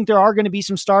I think there are going to be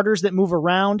some starters that move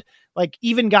around. Like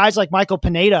even guys like Michael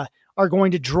Pineda are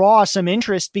going to draw some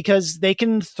interest because they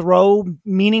can throw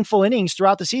meaningful innings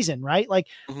throughout the season, right? Like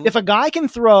if a guy can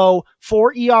throw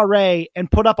 4 ERA and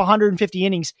put up 150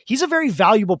 innings, he's a very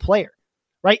valuable player.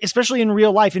 Right. Especially in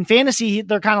real life. In fantasy,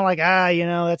 they're kind of like,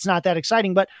 that's not that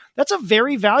exciting, but that's a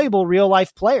very valuable real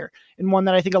life player, and one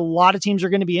that I think a lot of teams are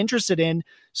going to be interested in.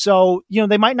 So,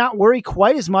 they might not worry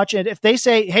quite as much. And if they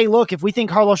say, hey, look, if we think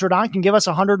Carlos Rodon can give us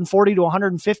 140 to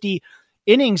 150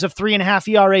 innings of 3.5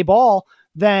 ERA ball,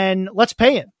 then let's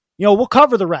pay him. We'll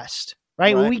cover the rest.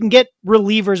 Right. Well, we can get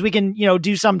relievers. We can,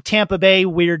 do some Tampa Bay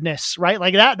weirdness, right?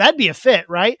 Like that'd be a fit,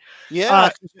 right? Yeah.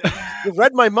 You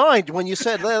read my mind when you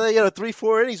said,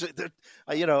 3-4 innings.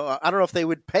 I don't know if they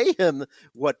would pay him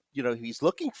what, he's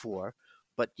looking for,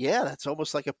 But yeah, that's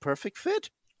almost like a perfect fit.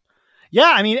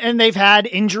 Yeah, I mean, and they've had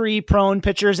injury-prone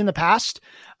pitchers in the past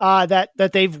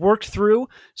that they've worked through.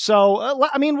 So,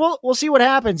 I mean, we'll see what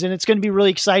happens, and it's going to be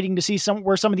really exciting to see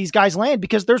where some of these guys land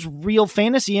because there's real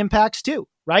fantasy impacts too,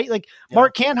 right? Like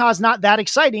Mark Canha's not that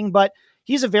exciting, but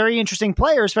he's a very interesting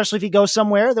player, especially if he goes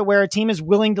somewhere where a team is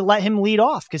willing to let him lead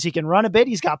off because he can run a bit.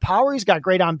 He's got power. He's got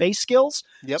great on-base skills.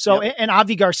 And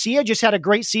Avi Garcia just had a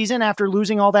great season after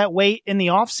losing all that weight in the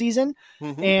offseason.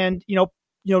 And,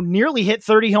 nearly hit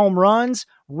 30 home runs,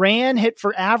 hit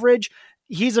for average.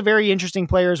 He's a very interesting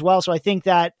player as well. So I think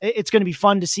that it's going to be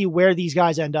fun to see where these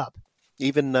guys end up.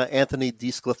 Even Anthony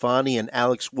DeSclafani and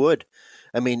Alex Wood.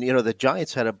 I mean, the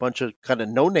Giants had a bunch of kind of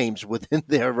no names within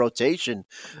their rotation.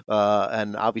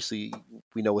 And obviously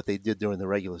we know what they did during the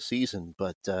regular season,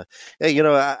 but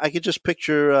I could just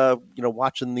picture,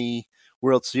 watching the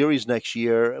World Series next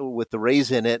year with the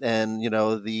Rays in it. And,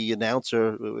 the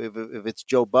announcer, if it's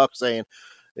Joe Buck saying,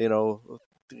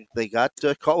 they got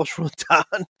Carlos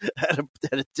Rodon at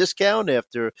a discount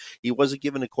after he wasn't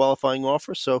given a qualifying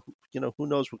offer. So, who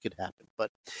knows what could happen.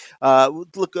 But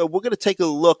look, we're going to take a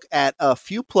look at a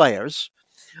few players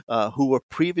who were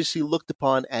previously looked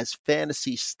upon as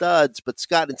fantasy studs. But,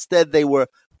 Scott, instead they were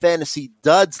fantasy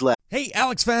duds left. Hey,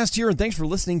 Alex Fast here, and thanks for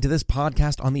listening to this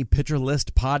podcast on the Pitcher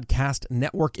List Podcast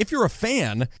Network. If you're a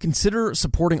fan, consider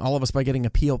supporting all of us by getting a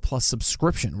PL Plus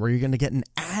subscription, where you're going to get an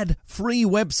ad-free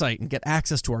website and get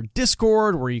access to our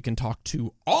Discord, where you can talk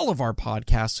to all of our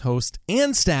podcast hosts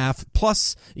and staff.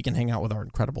 Plus, you can hang out with our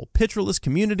incredible Pitcher List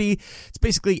community. It's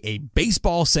basically a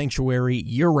baseball sanctuary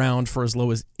year-round for as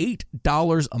low as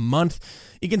 $8 a month.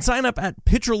 You can sign up at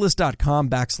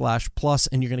pitcherlist.com/plus,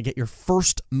 and you're going to get your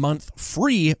first month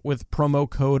free with promo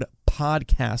code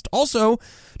podcast. Also,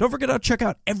 don't forget to check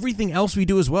out everything else we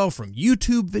do as well, from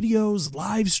YouTube videos,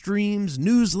 live streams,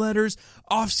 newsletters,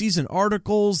 off-season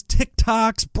articles,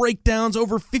 TikToks, breakdowns,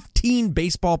 over 15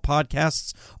 baseball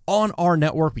podcasts on our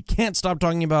network. We can't stop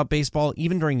talking about baseball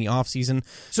even during the off-season.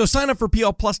 So sign up for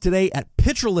PL Plus today at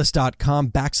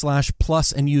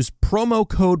pitcherlist.com/plus and use promo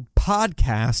code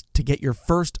podcast to get your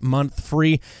first month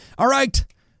free. All right.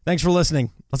 Thanks for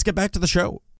listening. Let's get back to the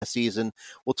show. Season.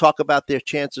 We'll talk about their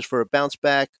chances for a bounce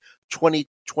back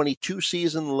 2022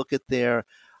 season. Look at their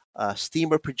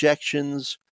steamer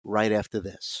projections right after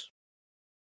this.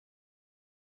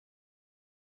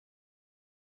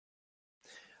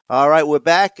 All right, we're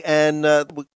back, and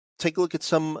we'll take a look at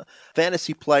some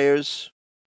fantasy players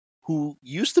who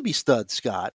used to be studs,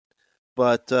 Scott,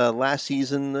 but last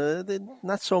season,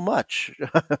 not so much.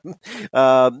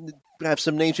 I have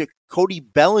some names here. Cody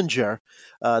Bellinger,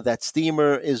 that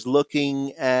steamer is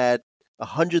looking at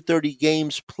 130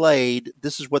 games played.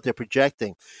 This is what they're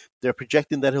projecting. They're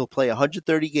projecting that he'll play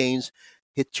 130 games,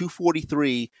 hit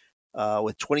 243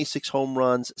 with 26 home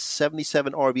runs,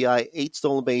 77 RBI, 8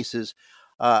 stolen bases.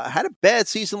 Had a bad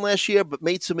season last year, but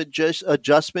made some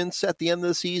adjustments at the end of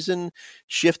the season,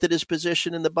 shifted his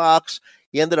position in the box.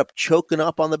 He ended up choking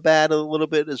up on the bat a little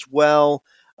bit as well.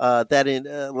 That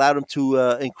allowed him to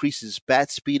increase his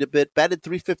bat speed a bit. Batted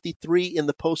 .353 in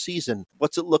the postseason.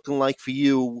 What's it looking like for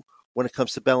you when it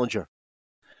comes to Bellinger?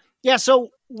 Yeah, so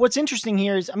what's interesting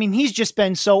here is, I mean, he's just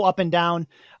been so up and down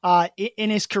in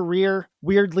his career,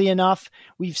 weirdly enough.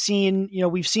 We've seen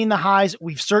the highs.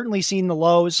 We've certainly seen the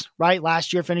lows, right?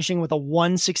 Last year finishing with a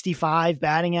 165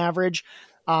 batting average.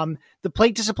 The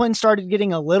plate discipline started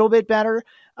getting a little bit better.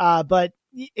 But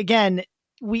again,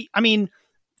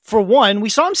 for one, we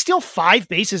saw him steal 5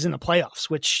 bases in the playoffs,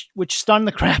 which stunned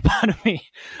the crap out of me,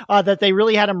 that they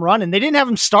really had him run. And they didn't have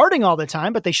him starting all the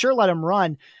time, but they sure let him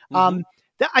run. Mm-hmm.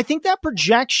 I think that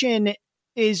projection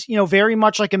is, very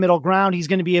much like a middle ground. He's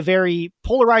going to be a very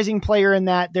polarizing player in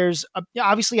that there's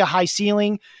obviously a high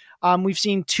ceiling. We've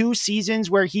seen 2 seasons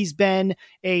where he's been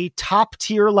a top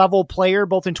tier level player,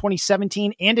 both in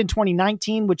 2017 and in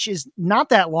 2019, which is not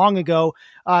that long ago,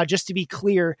 just to be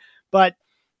clear. But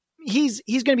he's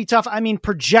going to be tough. I mean,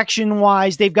 projection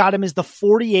wise, they've got him as the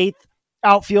 48th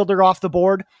outfielder off the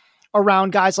board,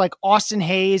 around guys like Austin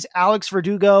Hayes, Alex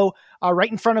Verdugo,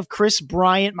 right in front of Chris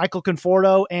Bryant, Michael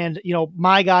Conforto, and,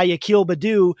 my guy, Akil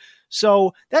Baddoo.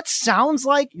 So that sounds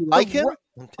like... You like him?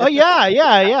 Oh,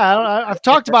 yeah. I've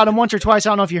talked about him once or twice.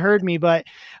 I don't know if you heard me, but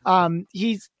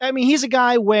he's a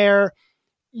guy where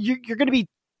you're going to be,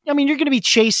 you're going to be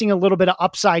chasing a little bit of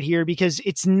upside here because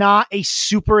it's not a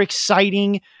super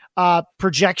exciting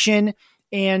projection,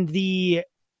 and the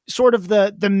sort of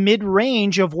the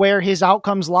mid-range of where his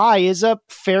outcomes lie is a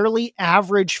fairly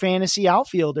average fantasy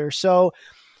outfielder. So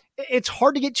it's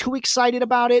hard to get too excited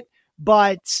about it,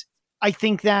 but I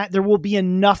think that there will be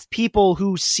enough people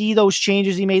who see those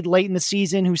changes he made late in the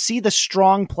season, who see the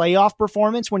strong playoff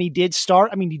performance when he did start.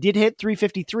 I mean, he did hit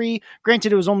 353.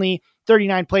 Granted, it was only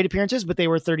 39 plate appearances, but they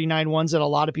were 39 ones that a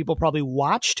lot of people probably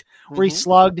watched, where he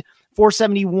slugged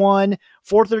 471,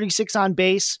 436 on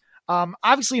base.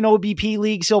 Obviously in OBP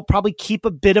leagues, he'll probably keep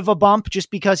a bit of a bump just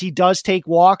because he does take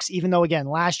walks, even though, again,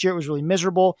 last year it was really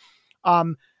miserable.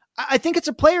 I think it's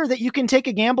a player that you can take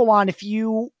a gamble on if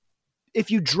you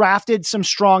drafted some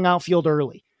strong outfield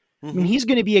early. I mean, he's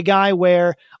going to be a guy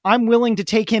where I'm willing to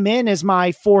take him in as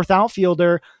my fourth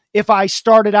outfielder if I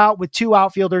started out with two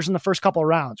outfielders in the first couple of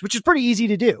rounds, which is pretty easy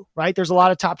to do, right? There's a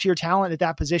lot of top tier talent at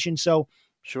that position. So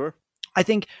sure, I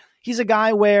think he's a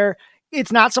guy where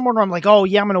it's not someone where I'm like, oh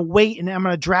yeah, I'm going to wait and I'm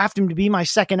going to draft him to be my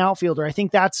second outfielder. I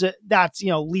think that's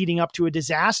leading up to a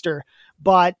disaster.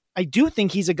 But I do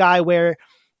think he's a guy where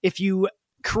if you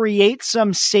create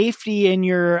some safety in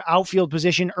your outfield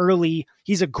position early,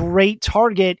 he's a great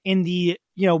target in the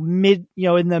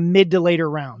mid to later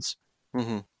rounds.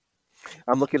 Mm-hmm.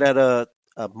 I'm looking at a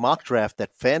mock draft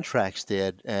that Fantrax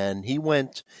did, and he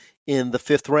went in the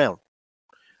 5th round.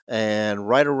 And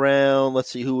right around,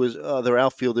 let's see who was other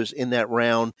outfielders in that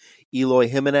round: Eloy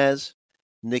Jimenez,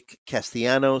 Nick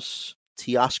Castellanos,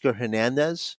 Teoscar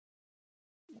Hernandez.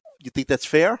 You think that's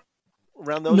fair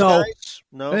around those guys?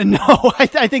 No.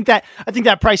 I think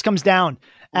that price comes down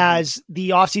as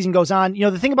the offseason goes on.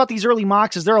 The thing about these early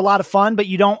mocks is they're a lot of fun, but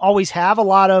you don't always have a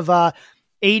lot of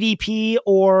ADP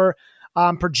or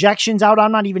projections out.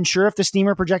 I'm not even sure if the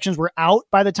Steamer projections were out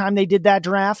by the time they did that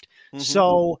draft.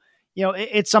 So,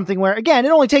 it's something where, again,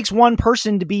 it only takes one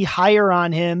person to be higher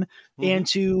on him and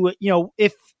to,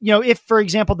 if for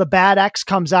example, the Bad X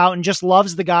comes out and just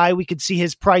loves the guy, we could see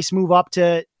his price move up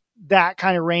to that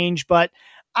kind of range, but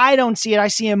I don't see it. I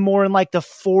see him more in like the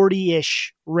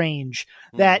 40-ish range,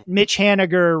 that Mitch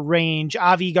Haniger range,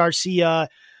 Avi Garcia,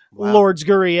 Lourdes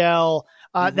Gurriel,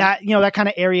 that kind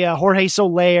of area, Jorge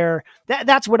Soler.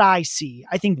 That's what I see.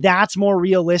 I think that's more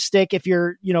realistic if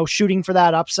you're, shooting for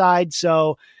that upside.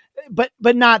 So, but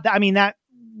not that. I mean, that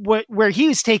where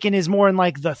he's taken is more in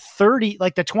like the 30,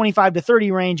 like the 25 to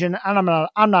 30 range, and I'm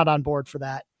not on board for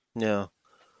that. Yeah.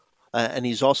 And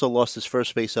he's also lost his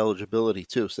first base eligibility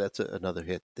too, so that's another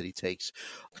hit that he takes.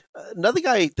 Another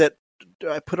guy that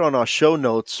I put on our show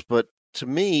notes, but to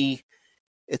me,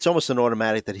 it's almost an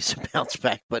automatic that he's a bounce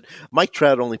back. But Mike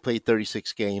Trout only played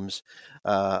 36 games.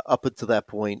 Up until that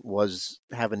point, was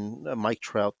having a Mike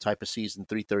Trout type of season: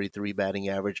 333 batting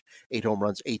average, 8 home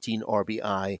runs, 18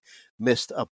 RBI.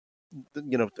 Missed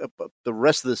the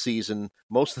rest of the season,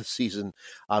 most of the season,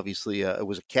 obviously, it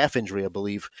was a calf injury, I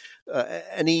believe.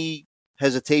 Any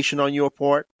hesitation on your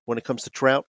part when it comes to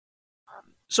Trout?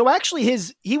 So actually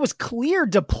he was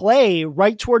cleared to play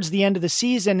right towards the end of the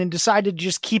season and decided to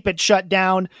just keep it shut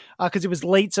down because it was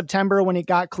late September when it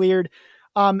got cleared.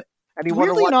 And he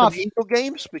wanted to watch the Eagle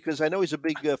games because I know he's a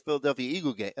big Philadelphia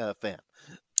Eagle fan.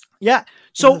 Yeah.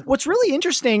 So what's really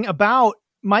interesting about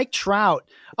Mike Trout,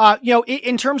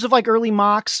 in terms of like early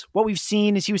mocks, what we've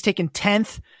seen is he was taken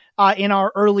 10th in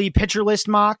our early pitcher list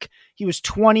mock. He was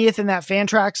 20th in that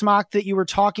Fantrax mock that you were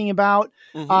talking about.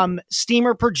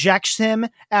 Steamer projects him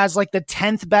as like the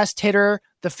 10th best hitter,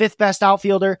 the 5th best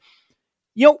outfielder.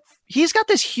 He's got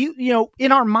this huge,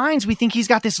 in our minds, we think he's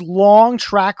got this long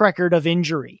track record of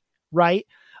injury, right?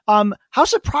 How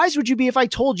surprised would you be if I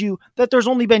told you that there's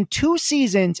only been 2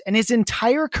 seasons in his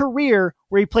entire career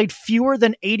where he played fewer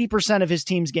than 80% of his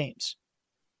team's games?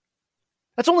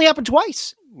 That's only happened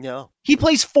twice. No, he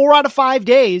plays 4 out of 5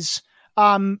 days,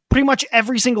 pretty much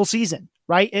every single season,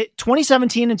 right?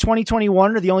 2017 and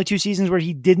 2021 are the only 2 seasons where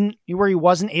he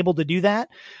wasn't able to do that.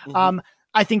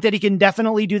 I think that he can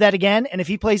definitely do that again. And if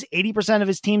he plays 80% of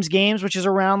his team's games, which is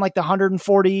around like the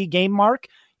 140 game mark,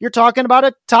 you're talking about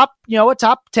a top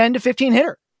 10 to 15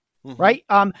 hitter, right?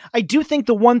 I do think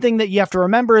the one thing that you have to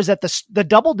remember is that the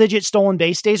double-digit stolen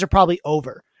base days are probably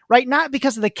over, right? Not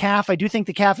because of the calf. I do think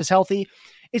the calf is healthy.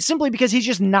 It's simply because he's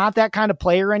just not that kind of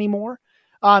player anymore.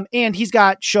 And he's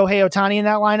got Shohei Ohtani in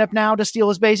that lineup now to steal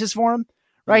his bases for him,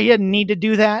 right? He didn't need to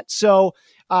do that. So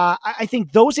I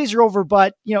think those days are over.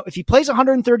 But, if he plays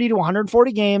 130 to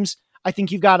 140 games, I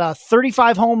think you've got a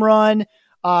 35 home run,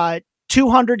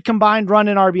 200 combined run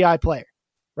and RBI player,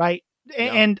 right?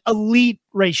 Yeah. And elite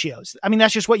ratios. I mean,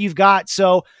 that's just what you've got.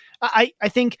 So I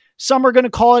think some are going to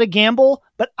call it a gamble,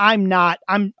 but I'm not.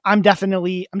 I'm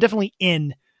definitely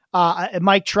in.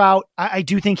 Mike Trout, I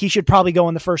do think he should probably go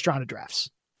in the first round of drafts.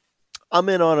 I'm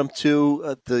in on him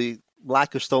too. The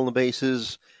lack of stolen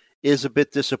bases is a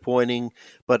bit disappointing,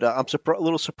 but I'm a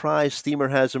little surprised Steamer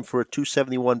has him for a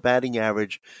 271 batting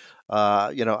average.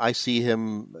 I see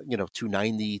him,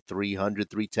 290, 300,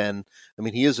 310. I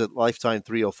mean, he is a lifetime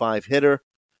 305 hitter,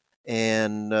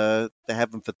 and they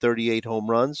have him for 38 home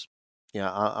runs.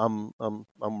 Yeah, I'm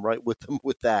right with them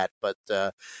with that. But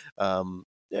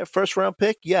first round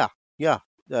pick, yeah.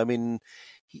 I mean,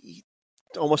 he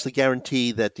almost a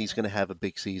guarantee that he's going to have a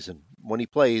big season. When he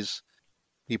plays,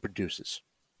 he produces.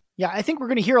 Yeah, I think we're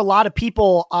going to hear a lot of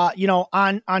people,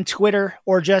 on Twitter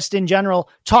or just in general,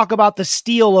 talk about the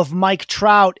steal of Mike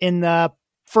Trout in the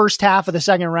first half of the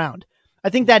second round. I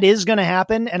think that is going to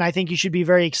happen, and I think you should be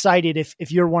very excited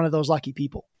if you're one of those lucky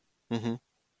people. Mm-hmm.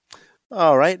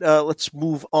 All right, let's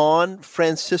move on.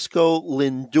 Francisco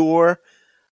Lindor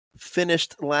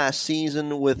finished last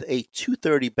season with a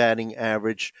 230 batting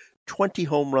average, 20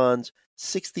 home runs,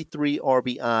 63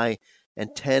 RBI,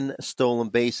 and 10 stolen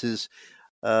bases.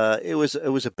 It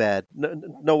was a bad,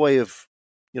 no way of,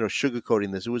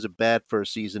 sugarcoating this. It was a bad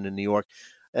first season in New York.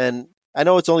 And I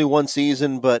know it's only one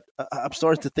season, but I'm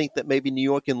starting to think that maybe New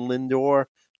York and Lindor,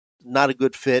 not a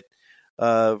good fit.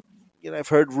 I've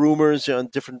heard rumors on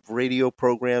different radio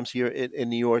programs here in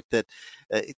New York that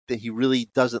he really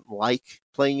doesn't like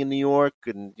playing in New York.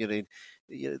 And,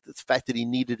 the fact that he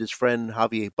needed his friend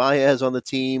Javier Baez on the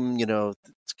team,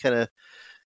 it's kind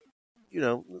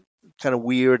of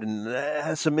weird, and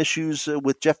has some issues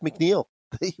with Jeff McNeil.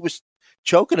 He was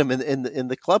choking him in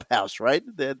the clubhouse, right?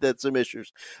 That's some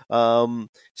issues.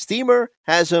 Steamer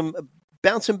has him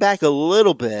bouncing back a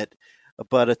little bit,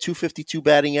 but a 252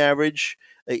 batting average.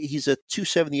 He's a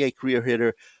 278 career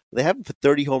hitter. They have him for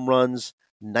 30 home runs,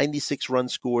 96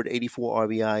 runs scored, 84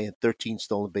 RBI, and 13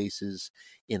 stolen bases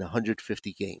in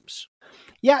 150 games.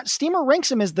 Yeah, Steamer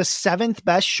ranks him as the 7th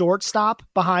best shortstop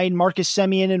behind Marcus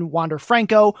Semien and Wander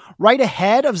Franco, right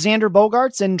ahead of Xander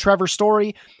Bogaerts and Trevor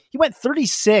Story. He went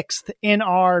 36th in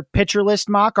our pitcher list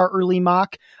mock, our early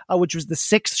mock, which was the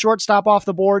 6th shortstop off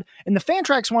the board. In the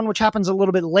Fantrax one, which happens a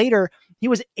little bit later, he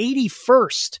was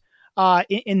 81st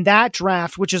in that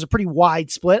draft, which is a pretty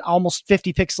wide split, almost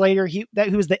 50 picks later. He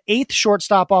was the 8th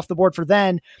shortstop off the board for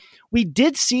then. We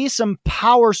did see some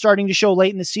power starting to show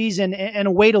late in the season, and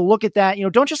a way to look at that,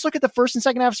 don't just look at the first and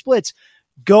second half splits.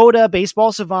 Go to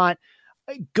Baseball Savant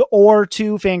or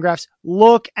to Fangraphs.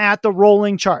 Look at the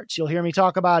rolling charts. You'll hear me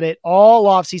talk about it all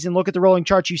offseason. Look at the rolling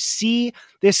charts. You see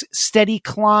this steady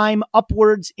climb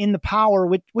upwards in the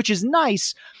power, which is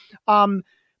nice.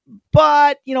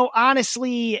 But,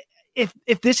 honestly,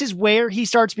 if this is where he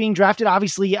starts being drafted,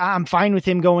 obviously I'm fine with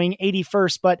him going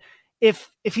 81st, but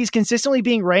if he's consistently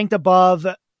being ranked above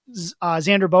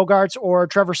Xander Bogaerts or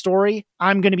Trevor Story,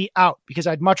 I'm going to be out, because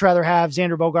I'd much rather have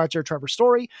Xander Bogaerts or Trevor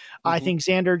Story. Mm-hmm. I think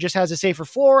Xander just has a safer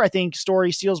floor. I think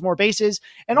Story steals more bases.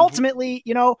 And ultimately,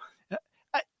 it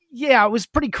was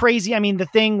pretty crazy. I mean, the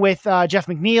thing with Jeff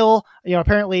McNeil,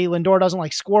 apparently Lindor doesn't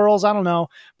like squirrels. I don't know,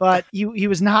 but he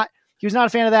was not a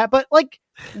fan of that. But like,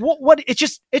 what it's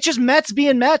just Mets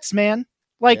being Mets, man.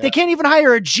 Like, they can't even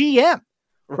hire a GM.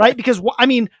 Right? Because,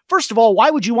 first of all, why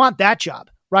would you want that job?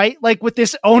 Right? Like, with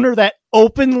this owner that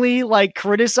openly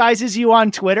criticizes you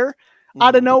on Twitter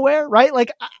out of nowhere, right?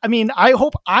 Like, I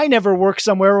hope I never work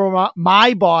somewhere where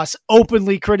my boss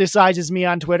openly criticizes me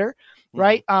on Twitter,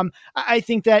 right? I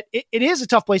think that it is a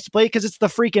tough place to play because it's the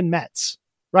freaking Mets,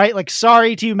 right? Like,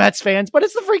 sorry to you Mets fans, but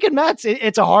it's the freaking Mets.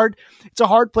 It's a hard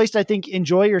place to, I think,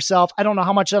 enjoy yourself. I don't know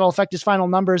how much that'll affect his final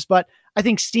numbers, but I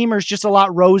think Steamer's just a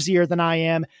lot rosier than I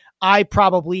am. I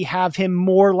probably have him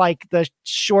more like the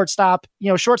shortstop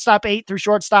 8 through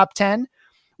shortstop 10,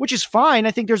 which is fine.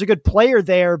 I think there's a good player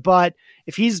there, but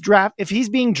if he's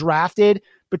being drafted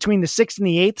between the 6th and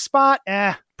the 8th spot,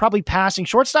 probably passing.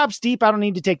 Shortstop's deep. I don't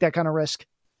need to take that kind of risk.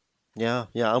 Yeah,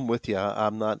 I'm with you.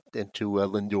 I'm not into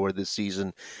Lindor this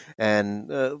season.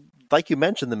 And like you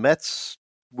mentioned, the Mets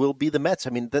will be the Mets.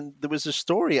 I mean, then there was a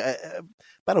story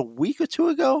about a week or two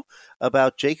ago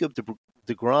about Jacob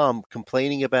DeGrom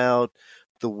complaining about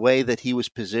the way that he was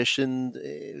positioned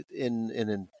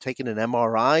in taking an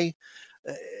MRI.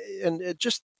 And it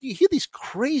just, you hear these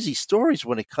crazy stories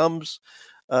when it comes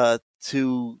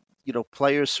to,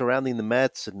 players surrounding the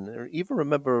Mets. And even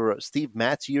remember Steve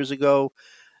Matz years ago,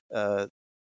 going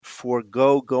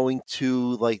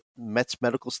to Mets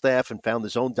medical staff and found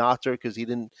his own doctor because he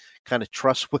didn't kind of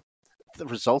trust what the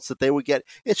results that they would get.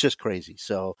 It's just crazy.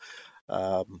 So,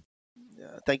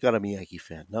 thank God I'm a Yankee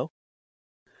fan. No?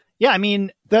 Yeah, I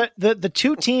mean, the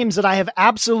two teams that I have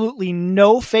absolutely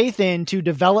no faith in to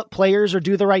develop players or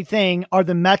do the right thing are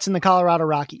the Mets and the Colorado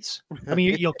Rockies. I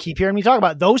mean, you'll keep hearing me talk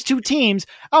about those two teams.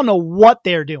 I don't know what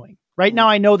they're doing, Right now,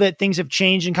 I know that things have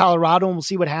changed in Colorado and we'll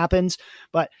see what happens.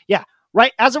 But yeah,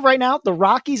 as of right now, the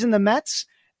Rockies and the Mets,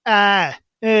 right?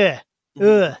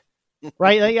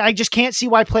 I just can't see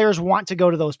why players want to go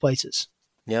to those places.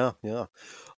 Yeah.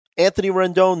 Anthony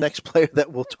Rendon, next player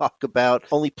that we'll talk about,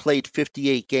 only played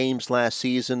 58 games last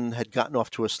season, had gotten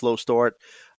off to a slow start.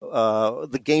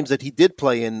 The games that he did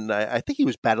play in, I think he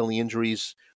was battling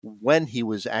injuries when he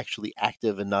was actually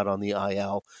active and not on the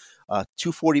IL.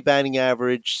 240 batting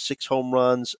average, 6 home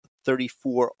runs,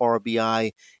 34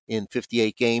 RBI in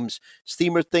 58 games.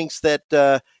 Steamer thinks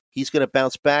that he's going to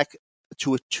bounce back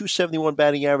to a 271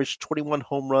 batting average, 21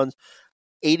 home runs,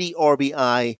 80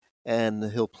 RBI, and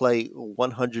he'll play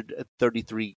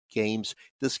 133 games.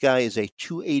 This guy is a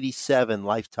 287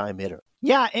 lifetime hitter.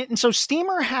 Yeah, and so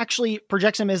Steamer actually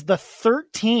projects him as the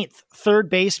 13th third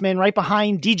baseman, right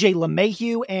behind DJ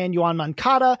LeMahieu and Yoan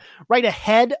Moncada, right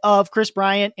ahead of Chris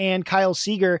Bryant and Kyle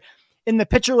Seager. In the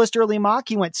pitcher list early mock,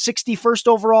 he went 61st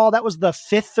overall. That was the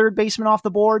 5th third baseman off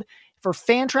the board. For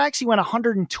Fantrax, he went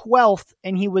 112th,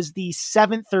 and he was the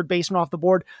 7th third baseman off the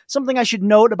board. Something I should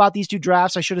note about these two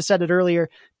drafts, I should have said it earlier,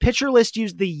 Pitcher List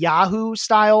used the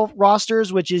Yahoo-style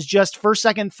rosters, which is just first,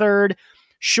 second, third,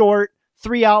 short,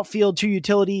 3 outfield, 2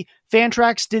 utility.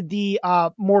 Fantrax did the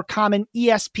more common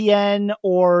ESPN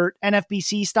or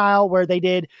NFBC style, where they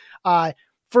did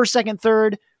first, second,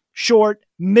 third, short,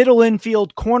 middle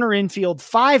infield, corner infield,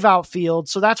 5 outfield.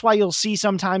 So that's why you'll see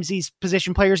sometimes these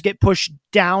position players get pushed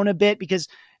down a bit because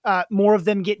more of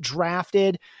them get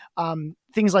drafted,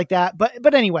 things like that.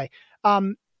 But anyway,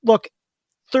 look,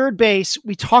 third base,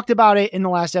 we talked about it in the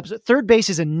last episode. Third base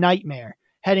is a nightmare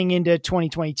heading into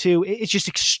 2022. It's just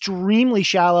extremely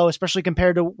shallow, especially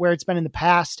compared to where it's been in the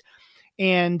past.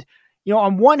 And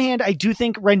on one hand, I do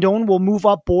think Rendon will move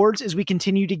up boards as we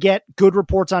continue to get good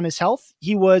reports on his health.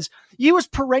 He was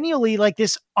perennially like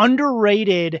this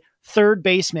underrated third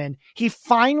baseman. He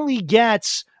finally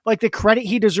gets like the credit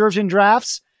he deserves in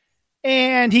drafts,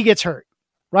 and he gets hurt,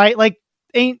 right? Like,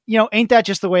 ain't that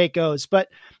just the way it goes? But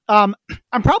I'm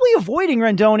probably avoiding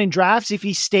Rendon in drafts if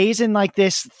he stays in like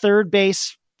this third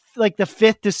base, like the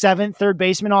 5th to 7th third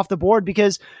baseman off the board,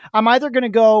 because I'm either going to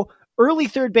go early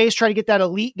third base, try to get that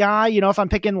elite guy. If I'm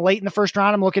picking late in the first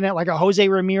round, I'm looking at like a Jose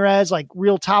Ramirez, like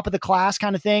real top of the class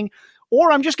kind of thing,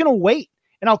 or I'm just going to wait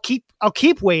and I'll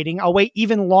keep waiting. I'll wait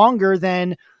even longer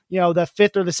than, the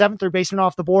 5th or the 7th third baseman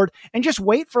off the board and just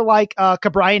wait for like a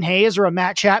Brian Hayes or a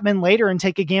Matt Chapman later and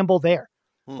take a gamble there.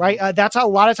 Right. That's a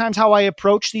lot of times how I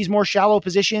approach these more shallow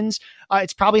positions.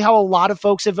 It's probably how a lot of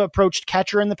folks have approached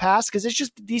catcher in the past, because it's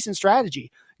just a decent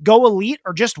strategy. Go elite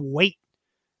or just wait.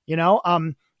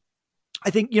 I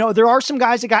think, there are some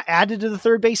guys that got added to the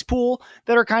third base pool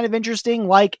that are kind of interesting,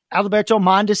 like Alberto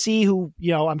Mondesi, who,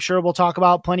 I'm sure we'll talk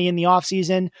about plenty in the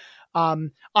offseason.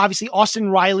 Obviously, Austin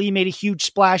Riley made a huge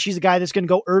splash. He's a guy that's going to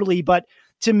go early. But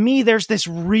to me, there's this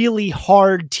really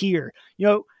hard tier.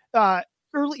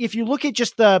 Early, if you look at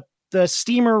just the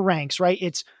Steamer ranks, right,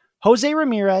 it's Jose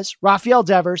Ramirez, Rafael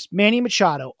Devers, Manny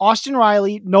Machado, Austin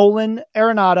Riley, Nolan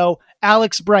Arenado,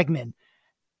 Alex Bregman.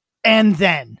 And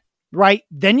then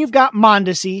you've got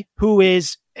Mondesi, who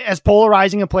is as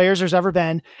polarizing a player as there's ever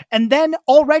been. And then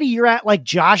already you're at like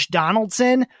Josh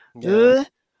Donaldson,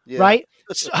 right?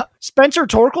 Spencer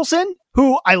Torkelson,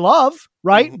 who I love,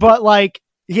 right? Mm-hmm. But like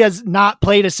he has not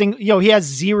played a single, he has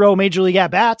 0 major league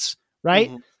at bats, right?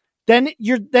 Mm-hmm. Then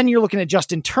you're looking at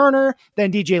Justin Turner,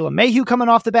 then DJ LeMahieu coming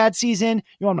off the bad season,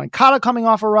 Yoan Moncada coming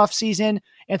off a rough season,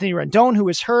 Anthony Rendon, who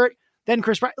is hurt, then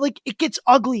Chris Bryant. Like, it gets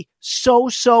ugly so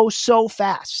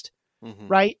fast,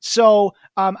 right? So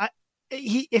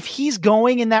if he's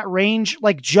going in that range,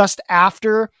 like just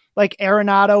after like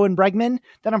Arenado and Bregman,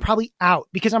 then I'm probably out,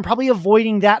 because I'm probably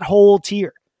avoiding that whole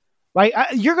tier, right?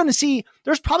 You're going to see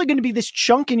there's probably going to be this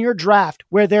chunk in your draft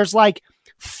where there's like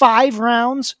 5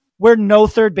 rounds where no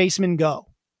third basemen go,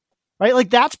 right? Like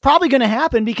that's probably going to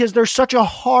happen because there's such a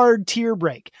hard tier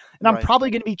break. And I'm probably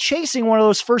going to be chasing one of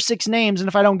those first 6 names. And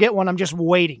if I don't get one, I'm just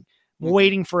waiting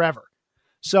forever.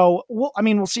 So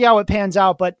we'll see how it pans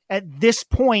out. But at this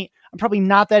point, I'm probably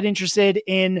not that interested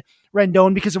in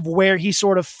Rendon because of where he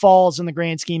sort of falls in the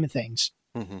grand scheme of things.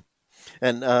 Mm-hmm.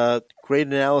 And great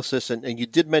analysis. And you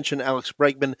did mention Alex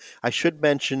Bregman. I should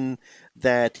mention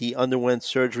that he underwent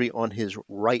surgery on his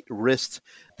right wrist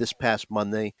this past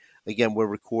Monday. Again, we're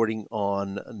recording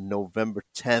on November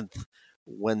 10th,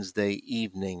 Wednesday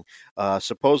evening.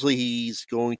 Supposedly he's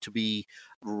going to be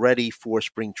ready for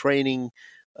spring training,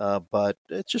 but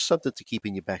it's just something to keep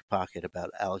in your back pocket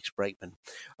about Alex Bregman.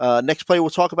 Next player we'll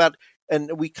talk about,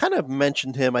 and we kind of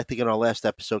mentioned him, I think, in our last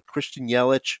episode, Christian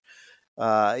Yelich.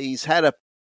 He's had a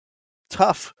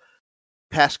tough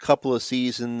past couple of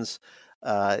seasons.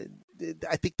 I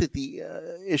think that the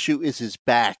issue is his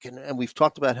back, and we've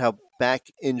talked about how back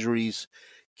injuries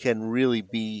can really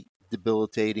be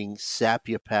debilitating, sap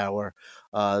your power.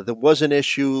 There was an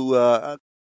issue, I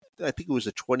think it was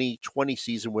a 2020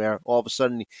 season, where all of a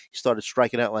sudden he started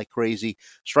striking out like crazy.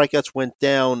 Strikeouts went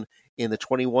down in the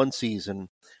 21 season,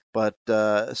 but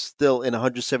still in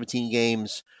 117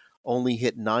 games, only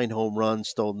hit 9 home runs,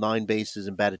 stole 9 bases,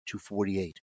 and batted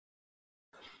 .248.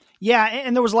 Yeah,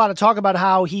 and there was a lot of talk about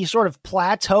how he sort of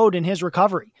plateaued in his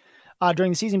recovery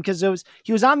during the season, because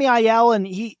he was on the IL, and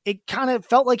it kind of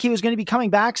felt like he was going to be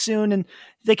coming back soon, and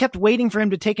they kept waiting for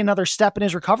him to take another step in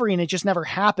his recovery, and it just never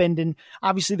happened. And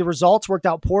obviously the results worked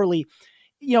out poorly.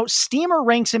 Steamer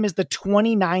ranks him as the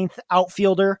 29th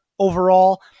outfielder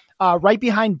overall, right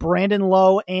behind Brandon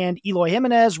Lowe and Eloy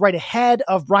Jimenez, right ahead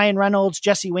of Brian Reynolds,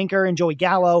 Jesse Winker, and Joey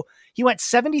Gallo. He went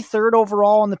 73rd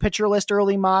overall on the pitcher list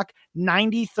early mock,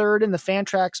 93rd in the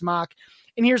Fantrax mock.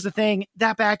 And here's the thing,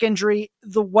 that back injury,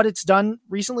 what it's done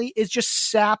recently is just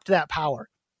sapped that power.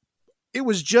 It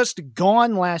was just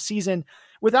gone last season.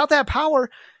 Without that power,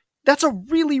 that's a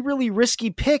really, really risky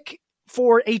pick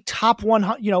for a top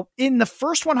 100, in the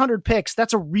first 100 picks,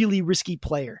 that's a really risky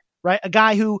player, right? A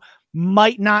guy who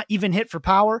might not even hit for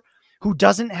power, who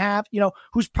doesn't have,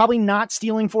 who's probably not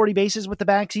stealing 40 bases with the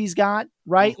backs he's got,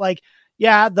 right? Like,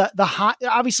 yeah,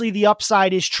 obviously the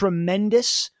upside is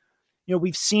tremendous.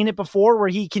 We've seen it before where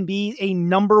he can be a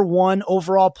number 1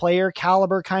 overall player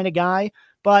caliber kind of guy,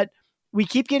 but we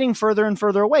keep getting further and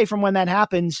further away from when that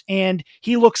happens. And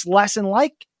he looks less and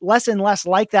less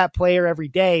like that player every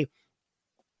day.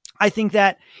 I think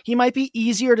that he might be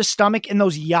easier to stomach in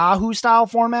those Yahoo style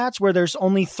formats where there's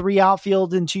only 3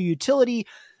 outfield and 2 utility,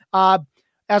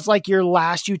 as like your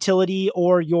last utility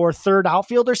or your third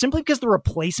outfielder, simply because the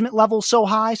replacement level is so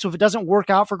high. So if it doesn't work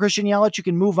out for Christian Yelich, you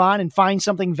can move on and find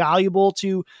something valuable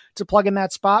to plug in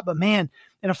that spot. But man,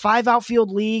 in a 5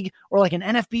 outfield league or like an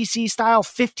NFBC style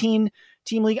 15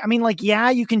 team league, I mean, like,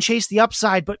 yeah, you can chase the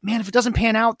upside, but man, if it doesn't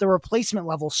pan out, the replacement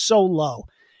level is so low.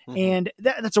 Mm-hmm. And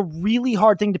that's a really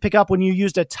hard thing to pick up when you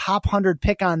used a top 100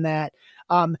 pick on that.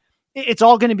 It's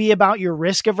all going to be about your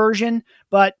risk aversion,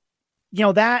 but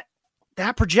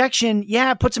that projection,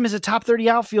 yeah, it puts him as a top 30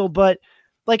 outfield, but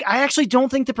like, I actually don't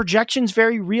think the projection's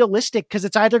very realistic, because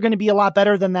it's either going to be a lot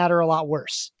better than that or a lot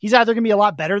worse. He's either going to be a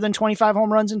lot better than 25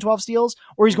 home runs and 12 steals,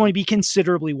 or he's going to be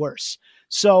considerably worse.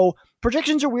 So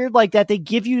projections are weird like that. They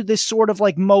give you this sort of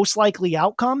like most likely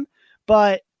outcome,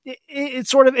 but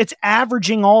it's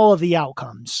averaging all of the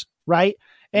outcomes, right?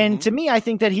 And to me, I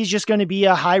think that he's just going to be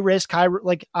a high risk, high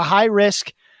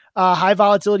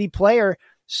volatility player.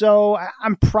 So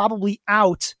I'm probably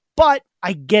out, but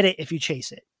I get it if you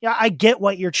chase it. Yeah, I get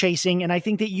what you're chasing. And I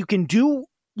think that you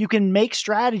can make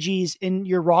strategies in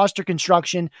your roster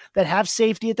construction that have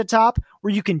safety at the top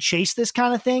where you can chase this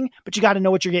kind of thing, but you got to know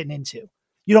what you're getting into.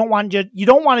 You don't want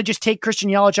to just take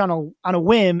Christian Yelich on a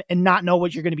whim and not know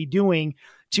what you're going to be doing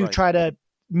to try to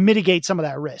mitigate some of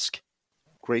that risk.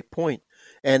 Great point.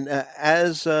 And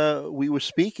as we were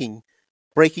speaking,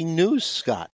 breaking news,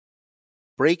 Scott.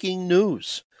 Breaking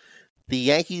news. The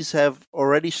Yankees have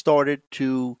already started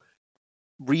to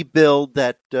rebuild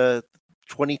that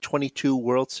 2022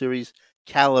 World Series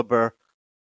caliber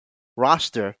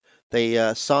roster.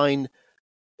 They signed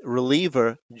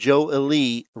reliever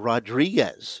Joely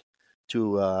Rodriguez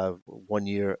to a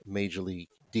 1-year major league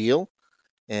deal.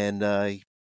 And he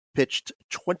pitched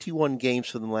 21 games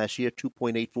for them last year,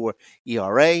 2.84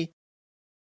 ERA.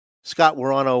 Scott,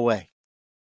 we're on our way.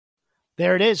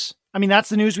 There it is. I mean, that's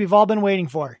the news we've all been waiting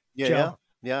for. Yeah.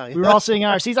 We were all sitting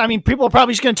on our seats. I mean, people are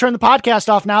probably just going to turn the podcast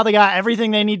off now. They got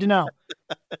everything they need to know.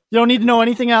 You don't need to know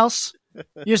anything else.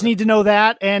 You just need to know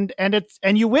that, and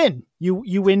you win.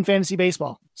 You win fantasy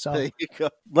baseball. So there you go.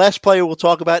 Last player we'll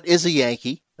talk about is a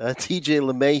Yankee. TJ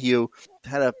LeMahieu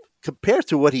compared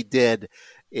to what he did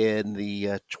in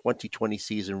the 2020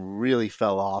 season, really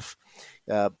fell off.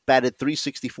 Batted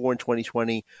 .364 in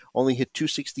 2020, only hit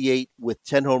 .268 with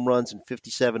 10 home runs and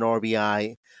 57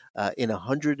 RBI in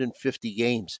 150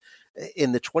 games.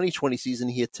 In the 2020 season,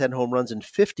 he had 10 home runs in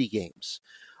 50 games.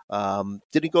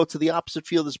 Didn't go to the opposite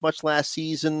field as much last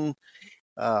season.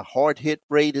 Hard hit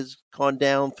rate has gone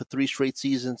down for 3 straight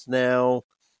seasons now.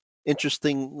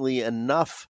 Interestingly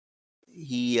enough,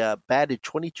 he batted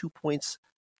 22 points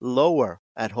lower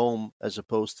at home as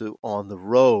opposed to on the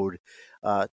road.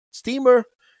 Steamer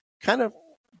kind of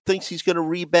thinks he's going to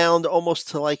rebound almost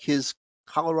to like his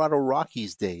Colorado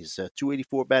Rockies days.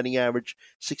 284 batting average,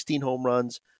 16 home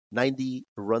runs, 90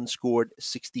 runs scored,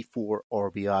 64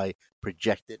 RBI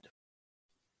projected.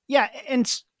 Yeah,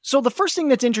 and So the first thing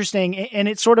that's interesting, and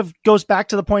it sort of goes back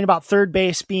to the point about third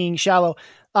base being shallow,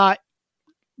 DJ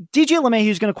LeMahieu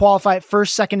is going to qualify at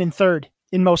first, second, and third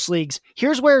in most leagues.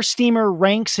 Here's where Steamer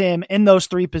ranks him in those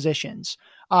three positions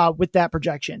with that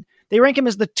projection. They rank him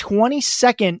as the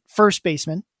 22nd first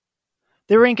baseman.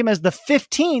 They rank him as the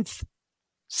 15th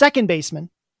second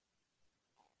baseman.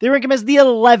 They rank him as the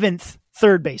 11th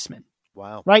third baseman.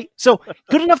 Wow. Right? So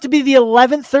good enough to be the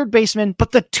 11th third baseman,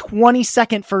 but the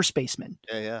 22nd first baseman.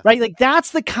 Yeah. Right? Like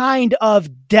that's the kind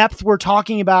of depth we're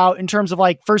talking about in terms of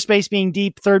like first base being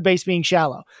deep, third base being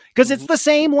shallow. Because it's the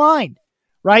same line,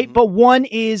 right? But one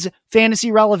is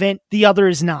fantasy relevant, the other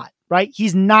is not, right?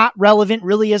 He's not relevant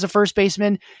really as a first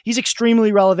baseman. He's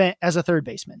extremely relevant as a third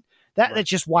baseman. That's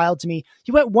just wild to me.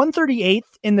 He went 138th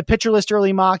in the Pitcher List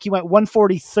early mock. He went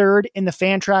 143rd in the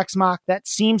Fantrax mock. That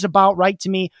seems about right to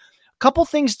me. Couple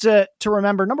things to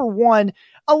remember. Number one,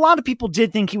 a lot of people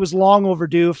did think he was long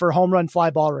overdue for home run fly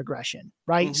ball regression,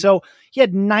 right? So he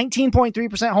had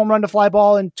 19.3% home run to fly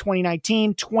ball in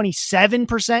 2019,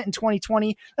 27% in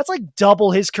 2020. That's like double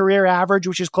his career average,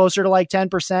 which is closer to like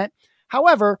 10%.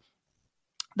 However,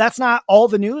 that's not all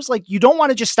the news. Like you don't want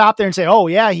to just stop there and say, oh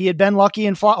yeah, he had been lucky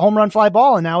in home run fly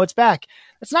ball and now it's back.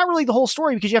 That's not really the whole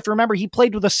story because you have to remember he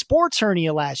played with a sports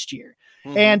hernia last year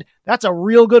and that's a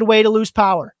real good way to lose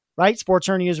power. Right? Sports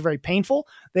hernias are very painful.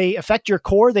 They affect your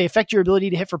core. They affect your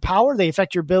ability to hit for power. They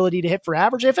affect your ability to hit for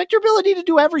average. They affect your ability to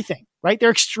do everything, right?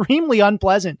 They're extremely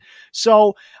unpleasant.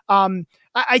 So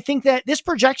I think that this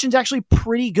projection is actually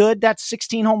pretty good. That's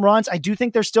 16 home runs. I do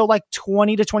think there's still like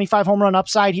 20 to 25 home run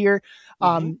upside here.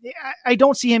 I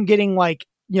don't see him getting like,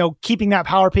 keeping that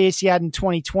power pace he had in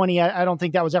 2020. I don't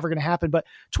think that was ever going to happen, but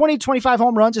 20 to 25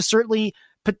 home runs is certainly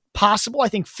possible. I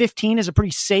think 15 is a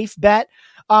pretty safe bet.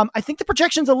 I think the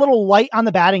projection's a little light on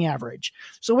the batting average.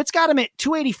 So it's got him at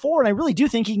 284, and I really do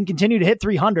think he can continue to hit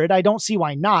 300. I don't see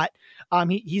why not.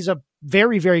 He's a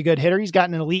very, very good hitter. He's got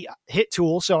an elite hit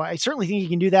tool, so I certainly think he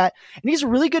can do that. And he's a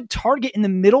really good target in the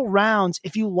middle rounds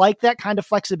if you like that kind of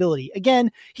flexibility.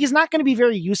 Again, he's not going to be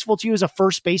very useful to you as a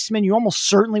first baseman. You almost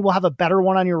certainly will have a better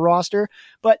one on your roster,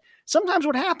 but sometimes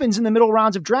what happens in the middle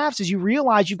rounds of drafts is you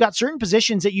realize you've got certain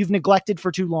positions that you've neglected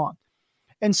for too long.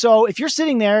 And so if you're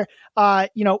sitting there,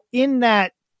 in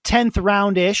that 10th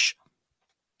round-ish,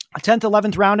 a 10th,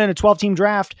 11th round in a 12-team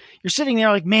draft, you're sitting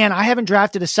there like, man, I haven't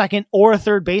drafted a second or a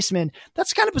third baseman. That's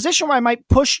the kind of position where I might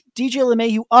push DJ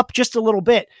LeMahieu up just a little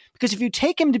bit. Because if you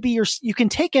take him to be you can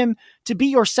take him to be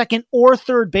your second or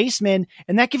third baseman,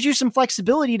 and that gives you some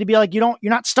flexibility to be like, you're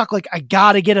not stuck like, I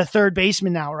got to get a third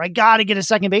baseman now, or I got to get a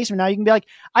second baseman now. You can be like,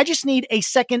 I just need a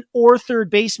second or third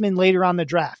baseman later on the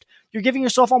draft. You're giving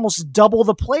yourself almost double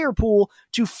the player pool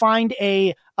to find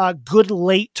a good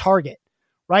late target,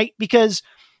 right? Because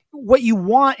what you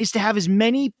want is to have as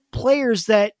many players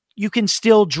that you can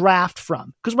still draft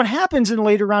from. Because what happens in the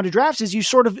later round of drafts is you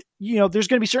sort of, there's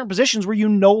going to be certain positions where you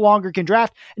no longer can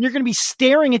draft, and you're going to be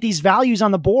staring at these values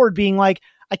on the board being like,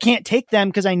 I can't take them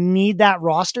because I need that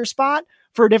roster spot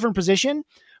for a different position.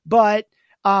 But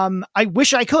I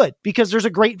wish I could, because there's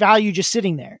a great value just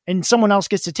sitting there and someone else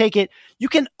gets to take it. You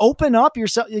can open up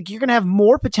yourself. You're going to have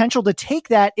more potential to take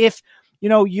that if,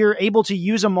 you're able to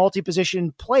use a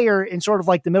multi-position player in sort of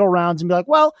like the middle rounds and be like,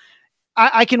 well,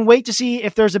 I can wait to see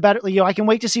if there's a better, I can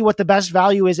wait to see what the best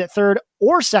value is at third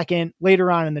or second later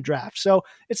on in the draft. So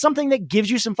it's something that gives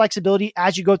you some flexibility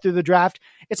as you go through the draft.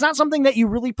 It's not something that you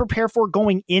really prepare for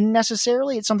going in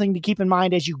necessarily. It's something to keep in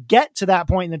mind as you get to that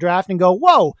point in the draft and go,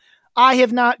 whoa, I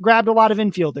have not grabbed a lot of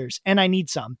infielders and I need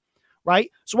some, right?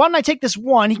 So why don't I take this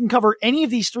one? He can cover any of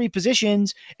these three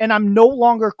positions, and I'm no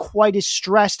longer quite as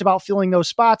stressed about filling those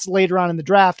spots later on in the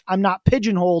draft. I'm not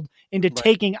pigeonholed into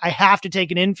I have to take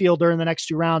an infielder in the next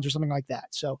 2 rounds or something like that.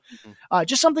 So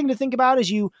just something to think about as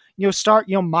you start,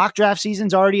 mock draft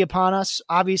season's already upon us.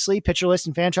 Obviously, Pitcher List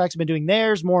and Fantrax have been doing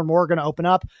theirs. More and more are going to open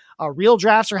up. Real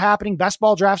drafts are happening. Best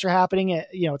ball drafts are happening.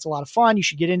 It's a lot of fun. You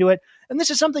should get into it. And this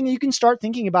is something that you can start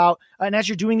thinking about. And as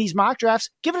you're doing these mock drafts,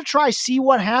 give it a try. See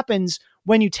what happens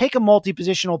when you take a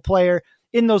multi-positional player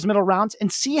in those middle rounds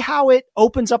and see how it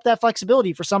opens up that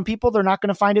flexibility. For some people, they're not going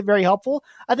to find it very helpful.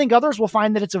 I think others will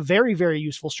find that it's a very, very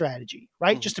useful strategy,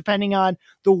 right? Just depending on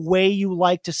the way you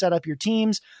like to set up your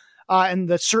teams and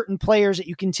the certain players that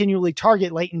you continually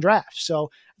target late in drafts. So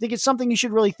I think it's something you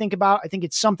should really think about. I think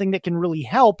it's something that can really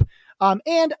help.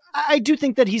 And I do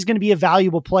think that he's going to be a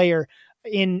valuable player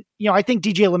I think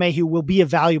DJ LeMahieu will be a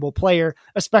valuable player,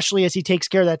 especially as he takes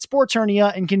care of that sports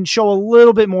hernia and can show a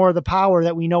little bit more of the power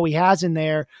that we know he has in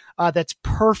there. That's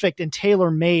perfect and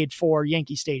tailor-made for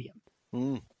Yankee Stadium.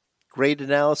 Great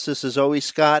analysis as always,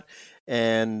 Scott.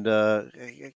 And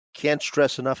I can't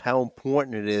stress enough how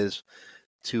important it is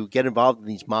to get involved in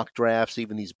these mock drafts,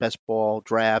 even these best ball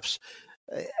drafts.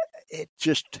 It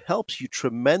just helps you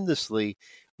tremendously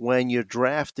when you're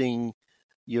drafting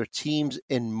your teams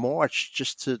in March,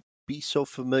 just to be so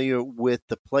familiar with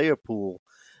the player pool.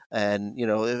 And,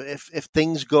 if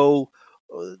things go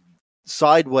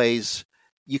sideways,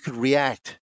 you could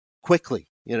react quickly,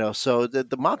 so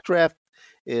the mock draft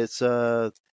is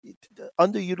a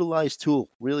underutilized tool,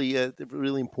 really,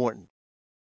 really important.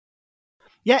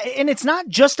 Yeah. And it's not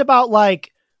just about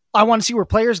like, I want to see where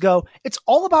players go. It's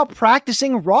all about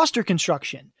practicing roster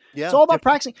construction. Yeah. It's all about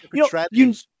practicing,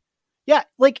 strategies.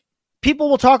 Like people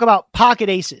will talk about pocket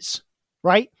aces,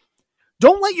 right?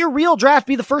 Don't let your real draft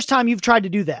be the first time you've tried to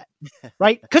do that,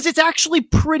 right? Because it's actually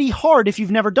pretty hard if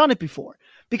you've never done it before,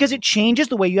 because it changes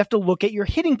the way you have to look at your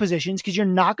hitting positions, because you're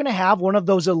not going to have one of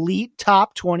those elite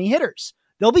top 20 hitters.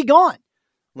 They'll be gone,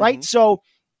 right? Mm-hmm. So,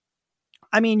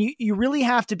 I mean, you really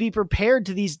have to be prepared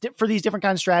for these different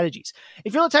kinds of strategies.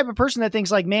 If you're the type of person that thinks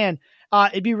like, man,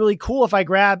 it'd be really cool if I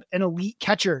grab an elite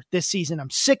catcher this season. I'm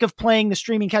sick of playing the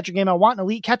streaming catcher game. I want an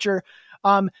elite catcher.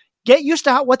 Get used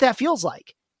to what that feels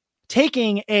like.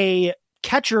 Taking a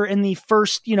catcher in the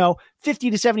first, 50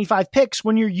 to 75 picks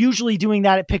when you're usually doing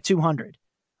that at pick 200,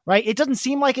 right? It doesn't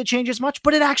seem like it changes much,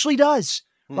 but it actually does,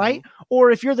 right?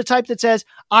 Or if you're the type that says,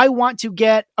 I want to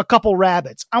get a couple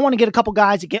rabbits, I want to get a couple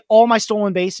guys that get all my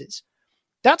stolen bases.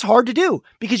 That's hard to do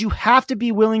because you have to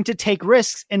be willing to take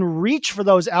risks and reach for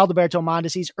those Alberto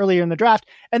Mondesi's earlier in the draft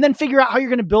and then figure out how you're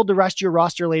going to build the rest of your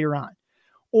roster later on.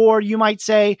 Or you might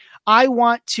say, I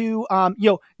want to,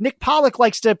 Nick Pollock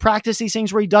likes to practice these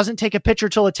things where he doesn't take a pitcher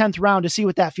till the 10th round to see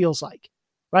what that feels like,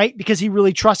 right? Because he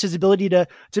really trusts his ability to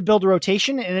build a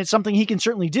rotation, and it's something he can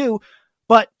certainly do,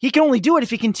 but he can only do it if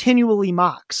he continually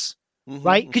mocks,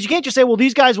 right? Because you can't just say, well,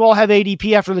 these guys will all have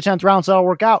ADP after the 10th round, so that'll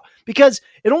work out, because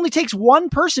it only takes one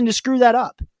person to screw that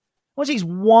up. It only takes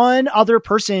one other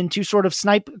person to sort of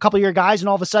snipe a couple of your guys, and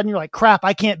all of a sudden you're like, crap,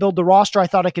 I can't build the roster I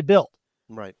thought I could build.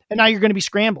 Right. And now you're going to be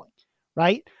scrambling,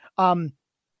 right?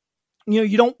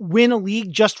 You don't win a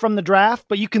league just from the draft,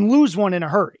 but you can lose one in a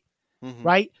hurry,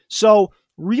 right? So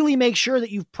really make sure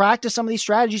that you've practiced some of these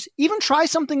strategies. Even try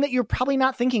something that you're probably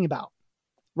not thinking about,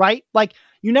 right? Like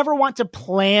you never want to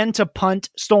plan to punt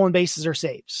stolen bases or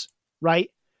saves, right?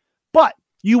 But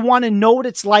you want to know what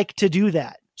it's like to do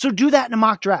that. So do that in a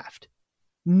mock draft.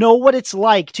 Know what it's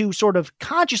like to sort of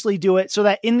consciously do it so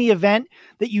that in the event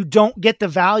that you don't get the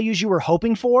values you were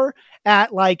hoping for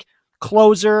at like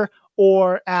closer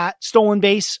or at stolen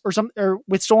base or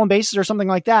with stolen bases or something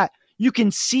like that, you can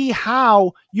see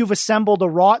how you've assembled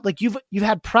you've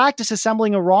had practice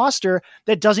assembling a roster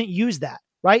that doesn't use that,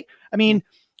 right? I mean,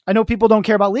 I know people don't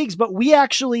care about leagues, but we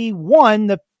actually won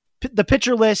the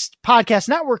Pitcher List Podcast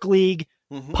Network League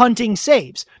punting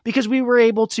saves because we were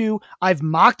able to, I've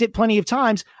mocked it plenty of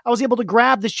times. I was able to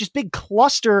grab this just big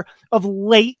cluster of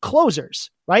late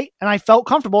closers, right? And I felt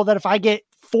comfortable that if I get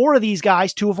 4 of these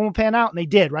guys, 2 of them will pan out, and they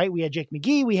did, right? We had Jake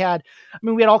McGee. We had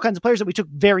all kinds of players that we took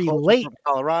very late. From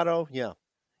Colorado. Yeah.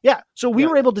 Yeah. So we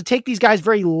were able to take these guys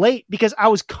very late because I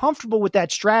was comfortable with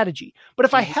that strategy. But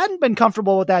if I hadn't been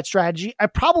comfortable with that strategy, I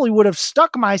probably would have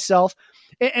stuck myself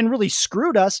and really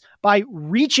screwed us by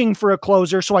reaching for a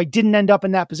closer. So I didn't end up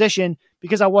in that position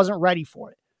because I wasn't ready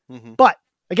for it. But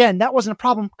again, that wasn't a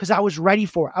problem because I was ready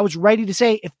for it. I was ready to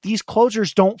say, if these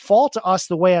closers don't fall to us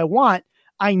the way I want,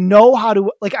 I know how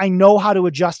to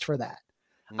adjust for that.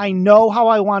 I know how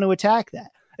I want to attack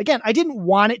that. Again, I didn't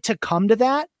want it to come to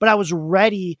that, but I was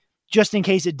ready just in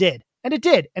case it did. And it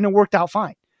did. And it worked out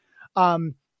fine.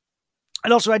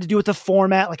 It also had to do with the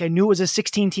format. Like I knew it was a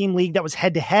 16-team league that was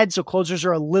head-to-head. So closers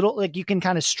are a little, like you can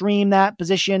kind of stream that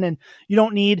position and you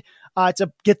don't need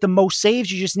to get the most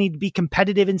saves. You just need to be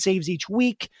competitive in saves each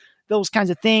week, those kinds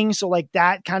of things. So like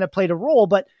that kind of played a role,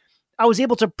 but I was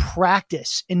able to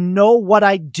practice and know what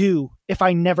I'd do if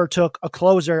I never took a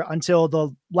closer until the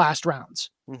last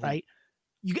rounds, right?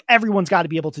 Everyone's got to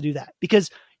be able to do that because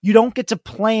you don't get to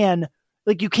plan.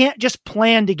 Like you can't just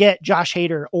plan to get Josh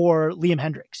Hader or Liam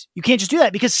Hendricks. You can't just do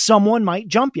that because someone might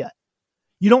jump you.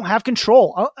 You don't have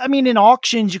control. I mean, in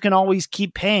auctions, you can always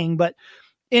keep paying, but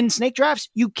in snake drafts,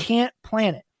 you can't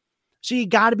plan it. So you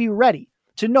got to be ready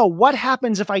to know what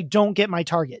happens if I don't get my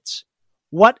targets.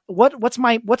 What's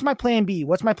my plan B?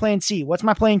 What's my plan C? What's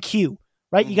my plan Q?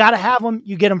 Right? You got to have them.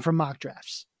 You get them from mock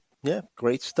drafts. Yeah,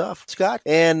 great stuff, Scott.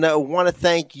 And I want to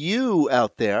thank you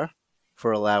out there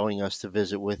for allowing us to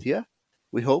visit with you.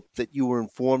 We hope that you were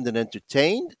informed and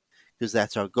entertained because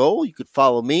that's our goal. You could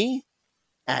follow me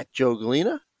at Joe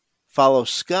Galena. Follow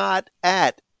Scott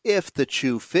at If the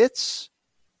Chew Fits.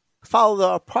 follow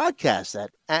our podcast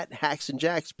at Hacks and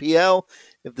Jacks PL.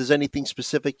 If there's anything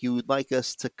specific you would like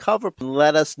us to cover,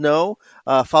 let us know.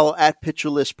 Follow at Pitcher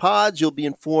List Pods. You'll be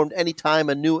informed anytime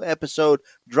a new episode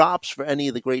drops for any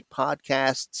of the great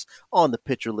podcasts on the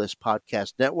Pitcher List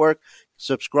Podcast Network.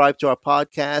 Subscribe to our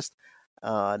podcast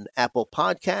on Apple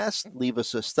Podcasts. Leave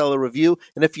us a stellar review.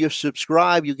 And if you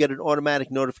subscribe, you get an automatic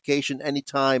notification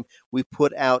anytime we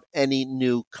put out any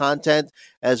new content.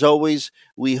 As always,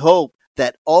 we hope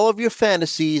that all of your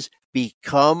fantasies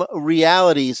become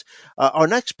realities. Our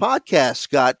next podcast,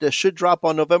 Scott, should drop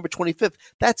on November 25th.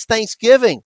 That's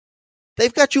Thanksgiving.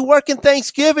 They've got you working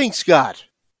Thanksgiving, Scott.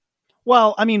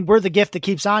 Well, I mean, we're the gift that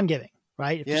keeps on giving,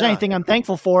 right? If there's anything I'm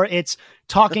thankful for, it's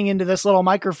talking into this little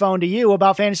microphone to you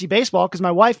about fantasy baseball, because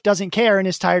my wife doesn't care and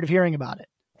is tired of hearing about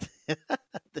it.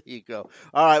 There you go.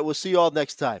 All right, we'll see you all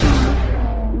next time.